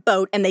hop on a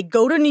boat and they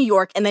go to New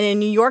York. And then in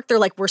New York, they're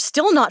like, we're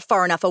still not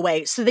far enough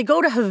away. So they go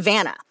to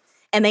Havana.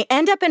 And they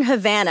end up in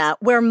Havana,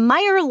 where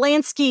Meyer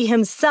Lansky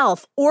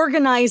himself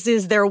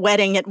organizes their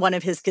wedding at one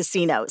of his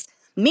casinos.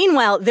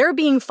 Meanwhile, they're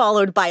being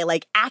followed by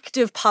like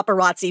active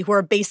paparazzi who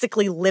are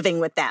basically living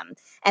with them.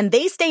 And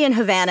they stay in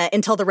Havana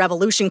until the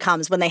revolution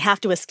comes when they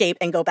have to escape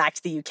and go back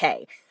to the UK.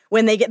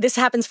 This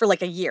happens for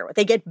like a year.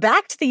 They get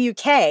back to the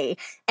UK,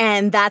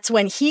 and that's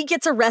when he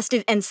gets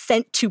arrested and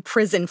sent to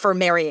prison for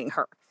marrying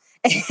her.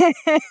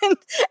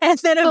 and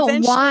then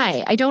eventually,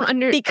 why? I don't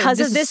understand.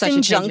 Because of this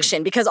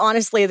injunction. Because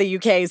honestly, the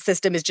UK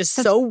system is just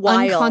so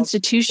wild,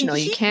 unconstitutional.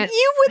 You can't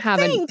have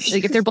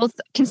like if they're both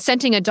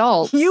consenting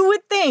adults. You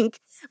would think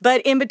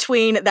But in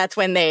between, that's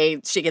when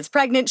she gets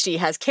pregnant. She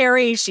has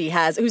Carrie.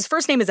 Whose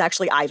first name is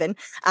actually Ivan.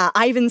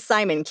 Ivan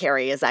Simon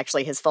Carey is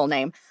actually his full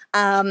name.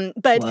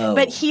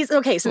 But he's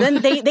okay. So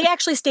then they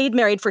actually stayed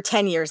married for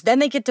 10 years. Then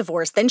they get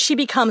divorced. Then she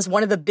becomes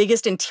one of the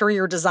biggest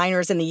interior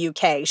designers in the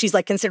UK. She's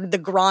like considered the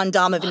grande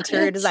dame of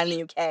interior design in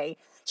the UK.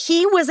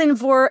 He was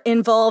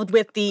involved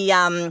with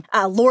the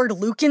Lord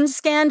Lucan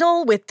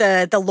scandal with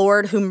the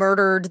Lord who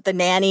murdered the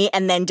nanny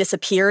and then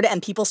disappeared,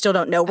 and people still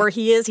don't know where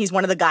he is. He's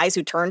one of the guys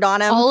who turned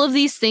on him. All of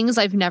these things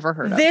I've never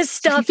heard of. This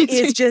stuff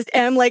is just,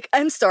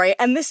 I'm sorry.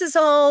 And this is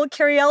all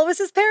Carrie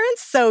Elwes's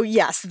parents. So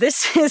yes,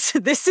 this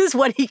is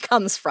what he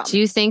comes from. Do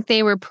you think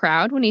they were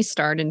proud when he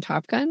starred in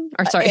Top Gun?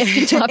 Or sorry,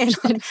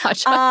 Hot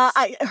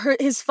Shots?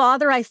 His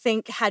father, I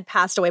think, had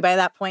passed away by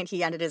that point.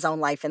 He ended his own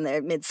life in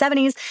the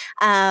mid-70s.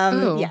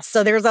 Yes,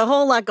 so there's a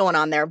whole lot going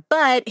on there.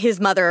 But his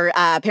mother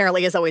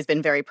apparently has always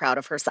been very proud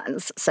of her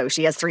sons. So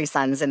she has 3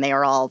 sons, and they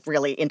are all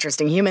really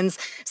interesting humans.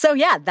 So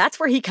yeah, that's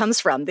where he comes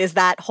from, is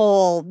that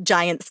whole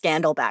giant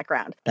scandal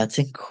background. That's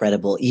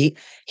incredible. He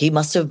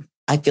must have,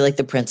 I feel like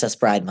The Princess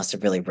Bride must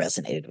have really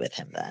resonated with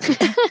him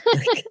then.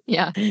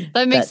 Yeah,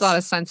 that makes a lot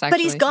of sense, actually.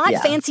 But he's got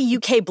fancy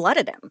UK blood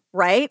in him,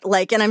 right?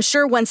 Like, and I'm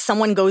sure when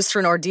someone goes through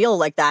an ordeal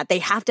like that, they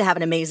have to have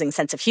an amazing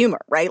sense of humor,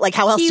 right? Like,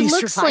 how else do you survive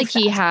He looks like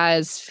he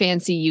has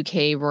fancy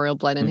UK royal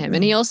blood in him.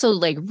 And he also,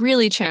 like,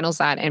 really channels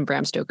that in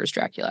Bram Stoker's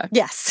Dracula.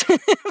 Yes,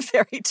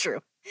 very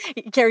true.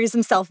 He carries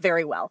himself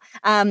very well.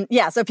 So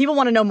if people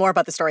want to know more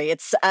about the story,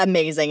 it's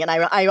amazing. And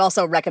I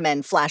also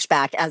recommend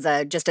Flashback as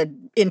just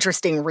an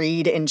interesting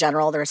read in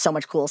general. There's so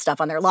much cool stuff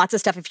on there. Lots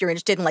of stuff if you're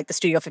interested in like the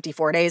Studio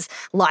 54 days.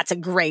 Lots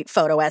of great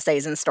photo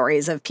essays and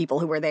stories of people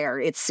who were there.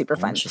 It's super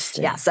fun.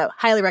 Yeah, so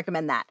highly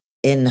recommend that.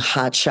 In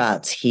Hot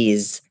Shots,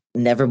 he's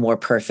never more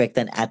perfect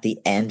than at the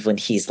end when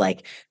he's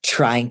like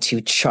trying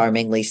to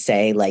charmingly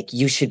say like,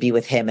 you should be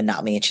with him and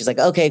not me. And she's like,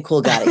 okay,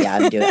 cool, got it. Yeah,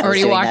 I'm doing it.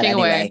 Already walking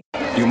away.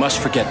 You must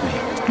forget me.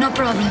 No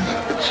problem.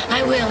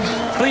 I will.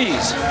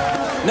 Please,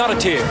 not a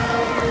tear.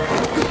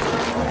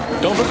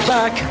 Don't look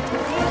back.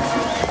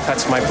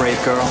 That's my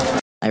brave girl.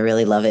 I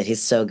really love it.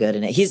 He's so good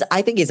in it.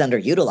 I think he's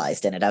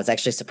underutilized in it. I was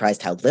actually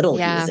surprised how little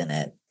he was in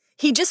it.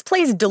 He just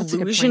plays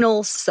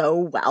delusional so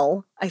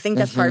well. I think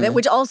that's part of it,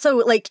 which also,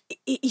 like,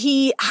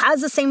 he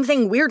has the same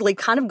thing weirdly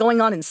kind of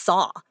going on in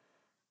Saw.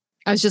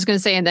 I was just going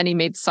to say, and then he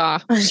made Saw.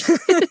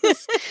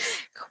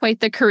 Quite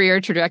the career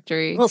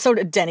trajectory. Well, so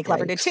did Danny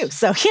Glover did too.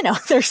 So,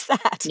 there's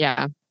that.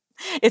 Yeah.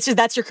 It's just,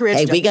 that's your career.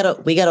 Hey, we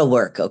gotta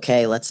work,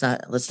 okay? Let's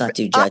not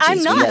do judges.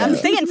 I'm not. I'm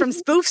saying from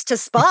spoofs to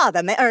Saw,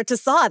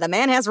 the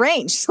man has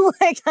range.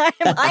 Like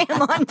I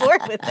am on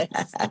board with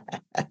this.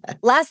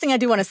 Last thing I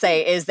do want to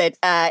say is that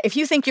if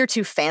you think you're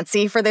too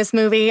fancy for this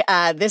movie,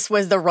 this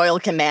was the Royal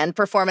Command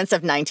performance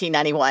of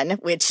 1991,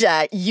 which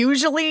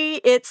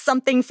usually it's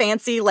something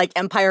fancy like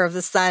Empire of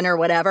the Sun or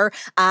whatever.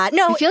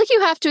 No, I feel like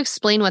you have to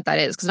explain what that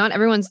is because not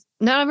everyone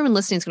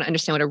listening is going to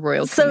understand what a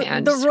Royal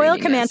Command is. So the Royal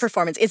Command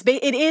performance it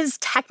is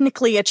technically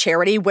a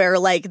charity where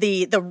like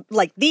the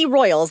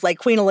royals, like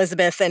Queen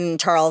Elizabeth and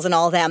Charles and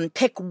all of them,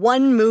 pick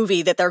one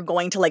movie that they're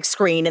going to like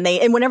screen,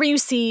 and whenever you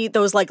see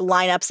those like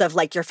lineups of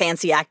like your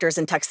fancy actors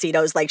in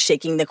tuxedos like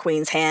shaking the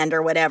Queen's hand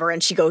or whatever,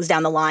 and she goes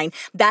down the line,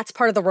 that's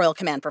part of the Royal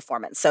Command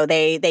performance. So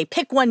they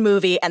pick one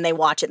movie and they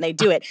watch it and they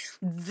do it.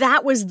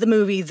 That was the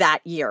movie that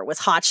year, was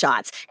Hot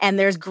Shots, and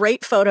there's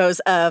great photos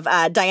of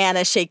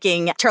Diana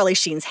shaking Charlie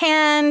Sheen's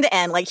hand.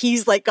 And like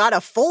he's like got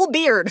a full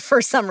beard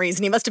for some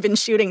reason. He must have been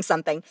shooting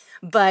something.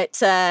 But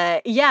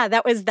that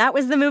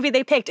was the movie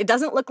they picked. It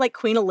doesn't look like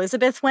Queen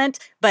Elizabeth went,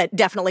 but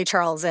definitely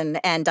Charles and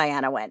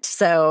Diana went.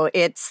 So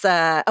it's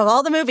of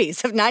all the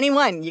movies of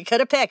 91 you could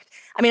have picked.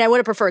 I mean, I would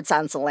have preferred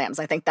Silence of the Lambs.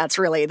 I think that's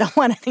really the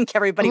one I think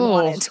everybody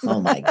wanted.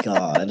 Oh my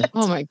God.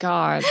 Oh my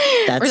God.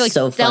 That's or like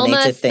so funny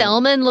to think.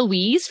 Thelma and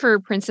Louise for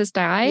Princess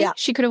Di. Yeah.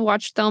 She could have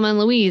watched Thelma and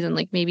Louise and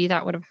like maybe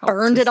that would have helped.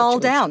 Burned it all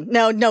down.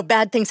 No,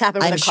 bad things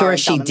happen with I'm sure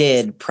she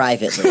did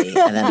privately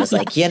and then was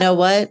like, you know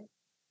what?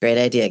 Great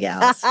idea,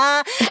 gals.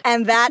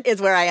 And that is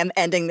where I am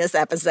ending this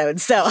episode.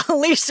 So,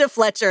 Alicia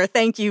Fletcher,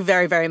 thank you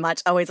very, very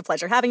much. Always a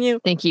pleasure having you.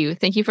 Thank you.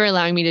 Thank you for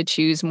allowing me to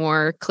choose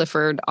more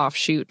Clifford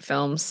offshoot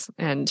films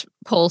and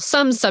pull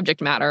some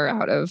subject matter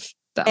out of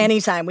them.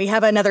 Anytime. We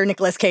have another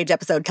Nicolas Cage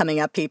episode coming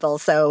up, people.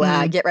 So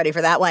get ready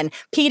for that one.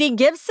 Petey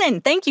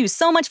Gibson, thank you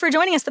so much for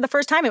joining us for the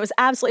first time. It was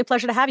absolutely a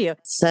pleasure to have you.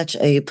 Such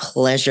a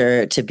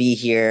pleasure to be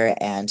here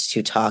and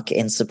to talk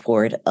in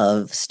support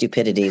of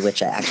stupidity,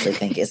 which I actually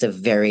think is a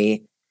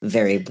very,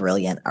 very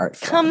brilliant art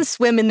form. Come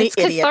swim in the it's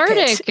idiot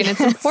cathartic pit. And it's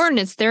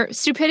important.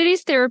 Stupidity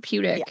is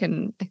therapeutic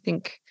and I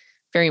think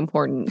very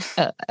important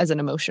as an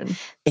emotion.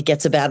 It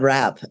gets a bad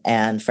rap.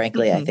 And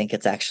frankly, I think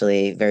it's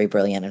actually very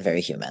brilliant and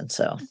very human.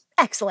 So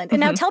excellent. And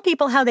now tell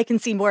people how they can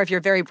see more of your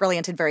very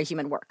brilliant and very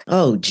human work.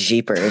 Oh,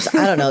 jeepers.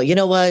 I don't know. You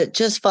know what?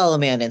 Just follow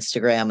me on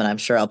Instagram and I'm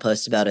sure I'll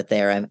post about it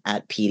there. I'm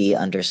at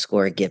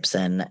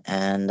Petey_Gibson.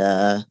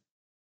 And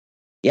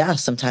yeah,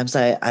 sometimes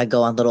I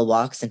go on little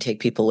walks and take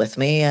people with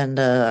me, and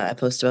I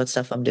post about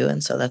stuff I'm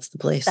doing. So that's the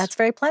place. That's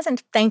very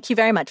pleasant. Thank you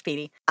very much,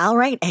 Petey. All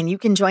right, and you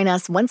can join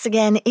us once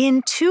again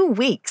in 2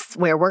 weeks,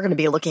 where we're going to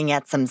be looking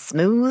at some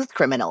smooth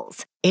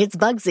criminals. It's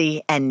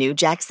Bugsy and New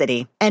Jack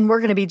City, and we're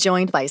going to be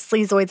joined by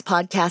Sleazoids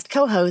podcast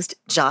co-host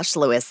Josh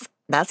Lewis.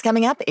 That's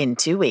coming up in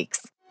 2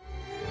 weeks.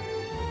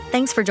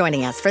 Thanks for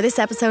joining us for this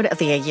episode of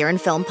the A Year in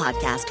Film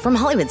podcast from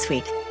Hollywood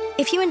Suite.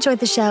 If you enjoyed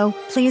the show,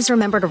 please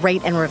remember to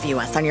rate and review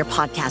us on your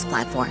podcast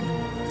platform.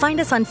 Find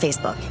us on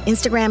Facebook,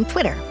 Instagram,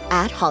 Twitter,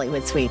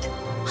 @Hollywood Suite.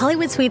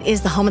 Hollywood Suite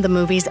is the home of the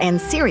movies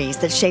and series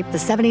that shaped the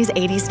 70s,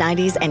 80s,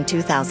 90s, and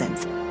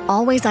 2000s.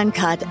 Always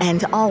uncut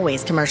and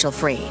always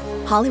commercial-free.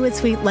 Hollywood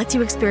Suite lets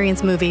you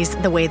experience movies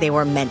the way they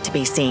were meant to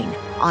be seen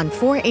on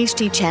 4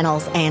 HD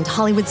channels and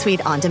Hollywood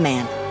Suite On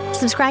Demand.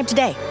 Subscribe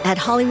today at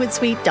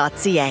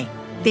hollywoodsuite.ca.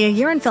 The A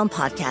Year in Film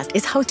podcast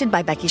is hosted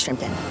by Becky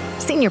Shrimpton.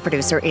 Senior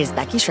producer is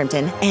Becky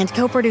Shrimpton, and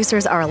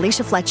co-producers are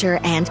Alicia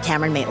Fletcher and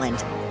Cameron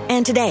Maitland.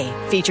 And today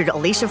featured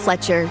Alicia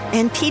Fletcher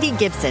and Petey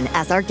Gibson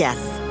as our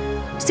guests.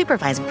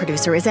 Supervising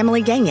producer is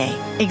Emily Gagne.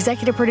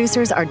 Executive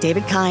producers are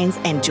David Kynes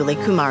and Julie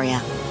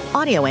Kumaria.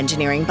 Audio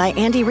engineering by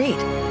Andy Reid.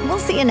 We'll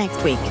see you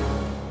next week.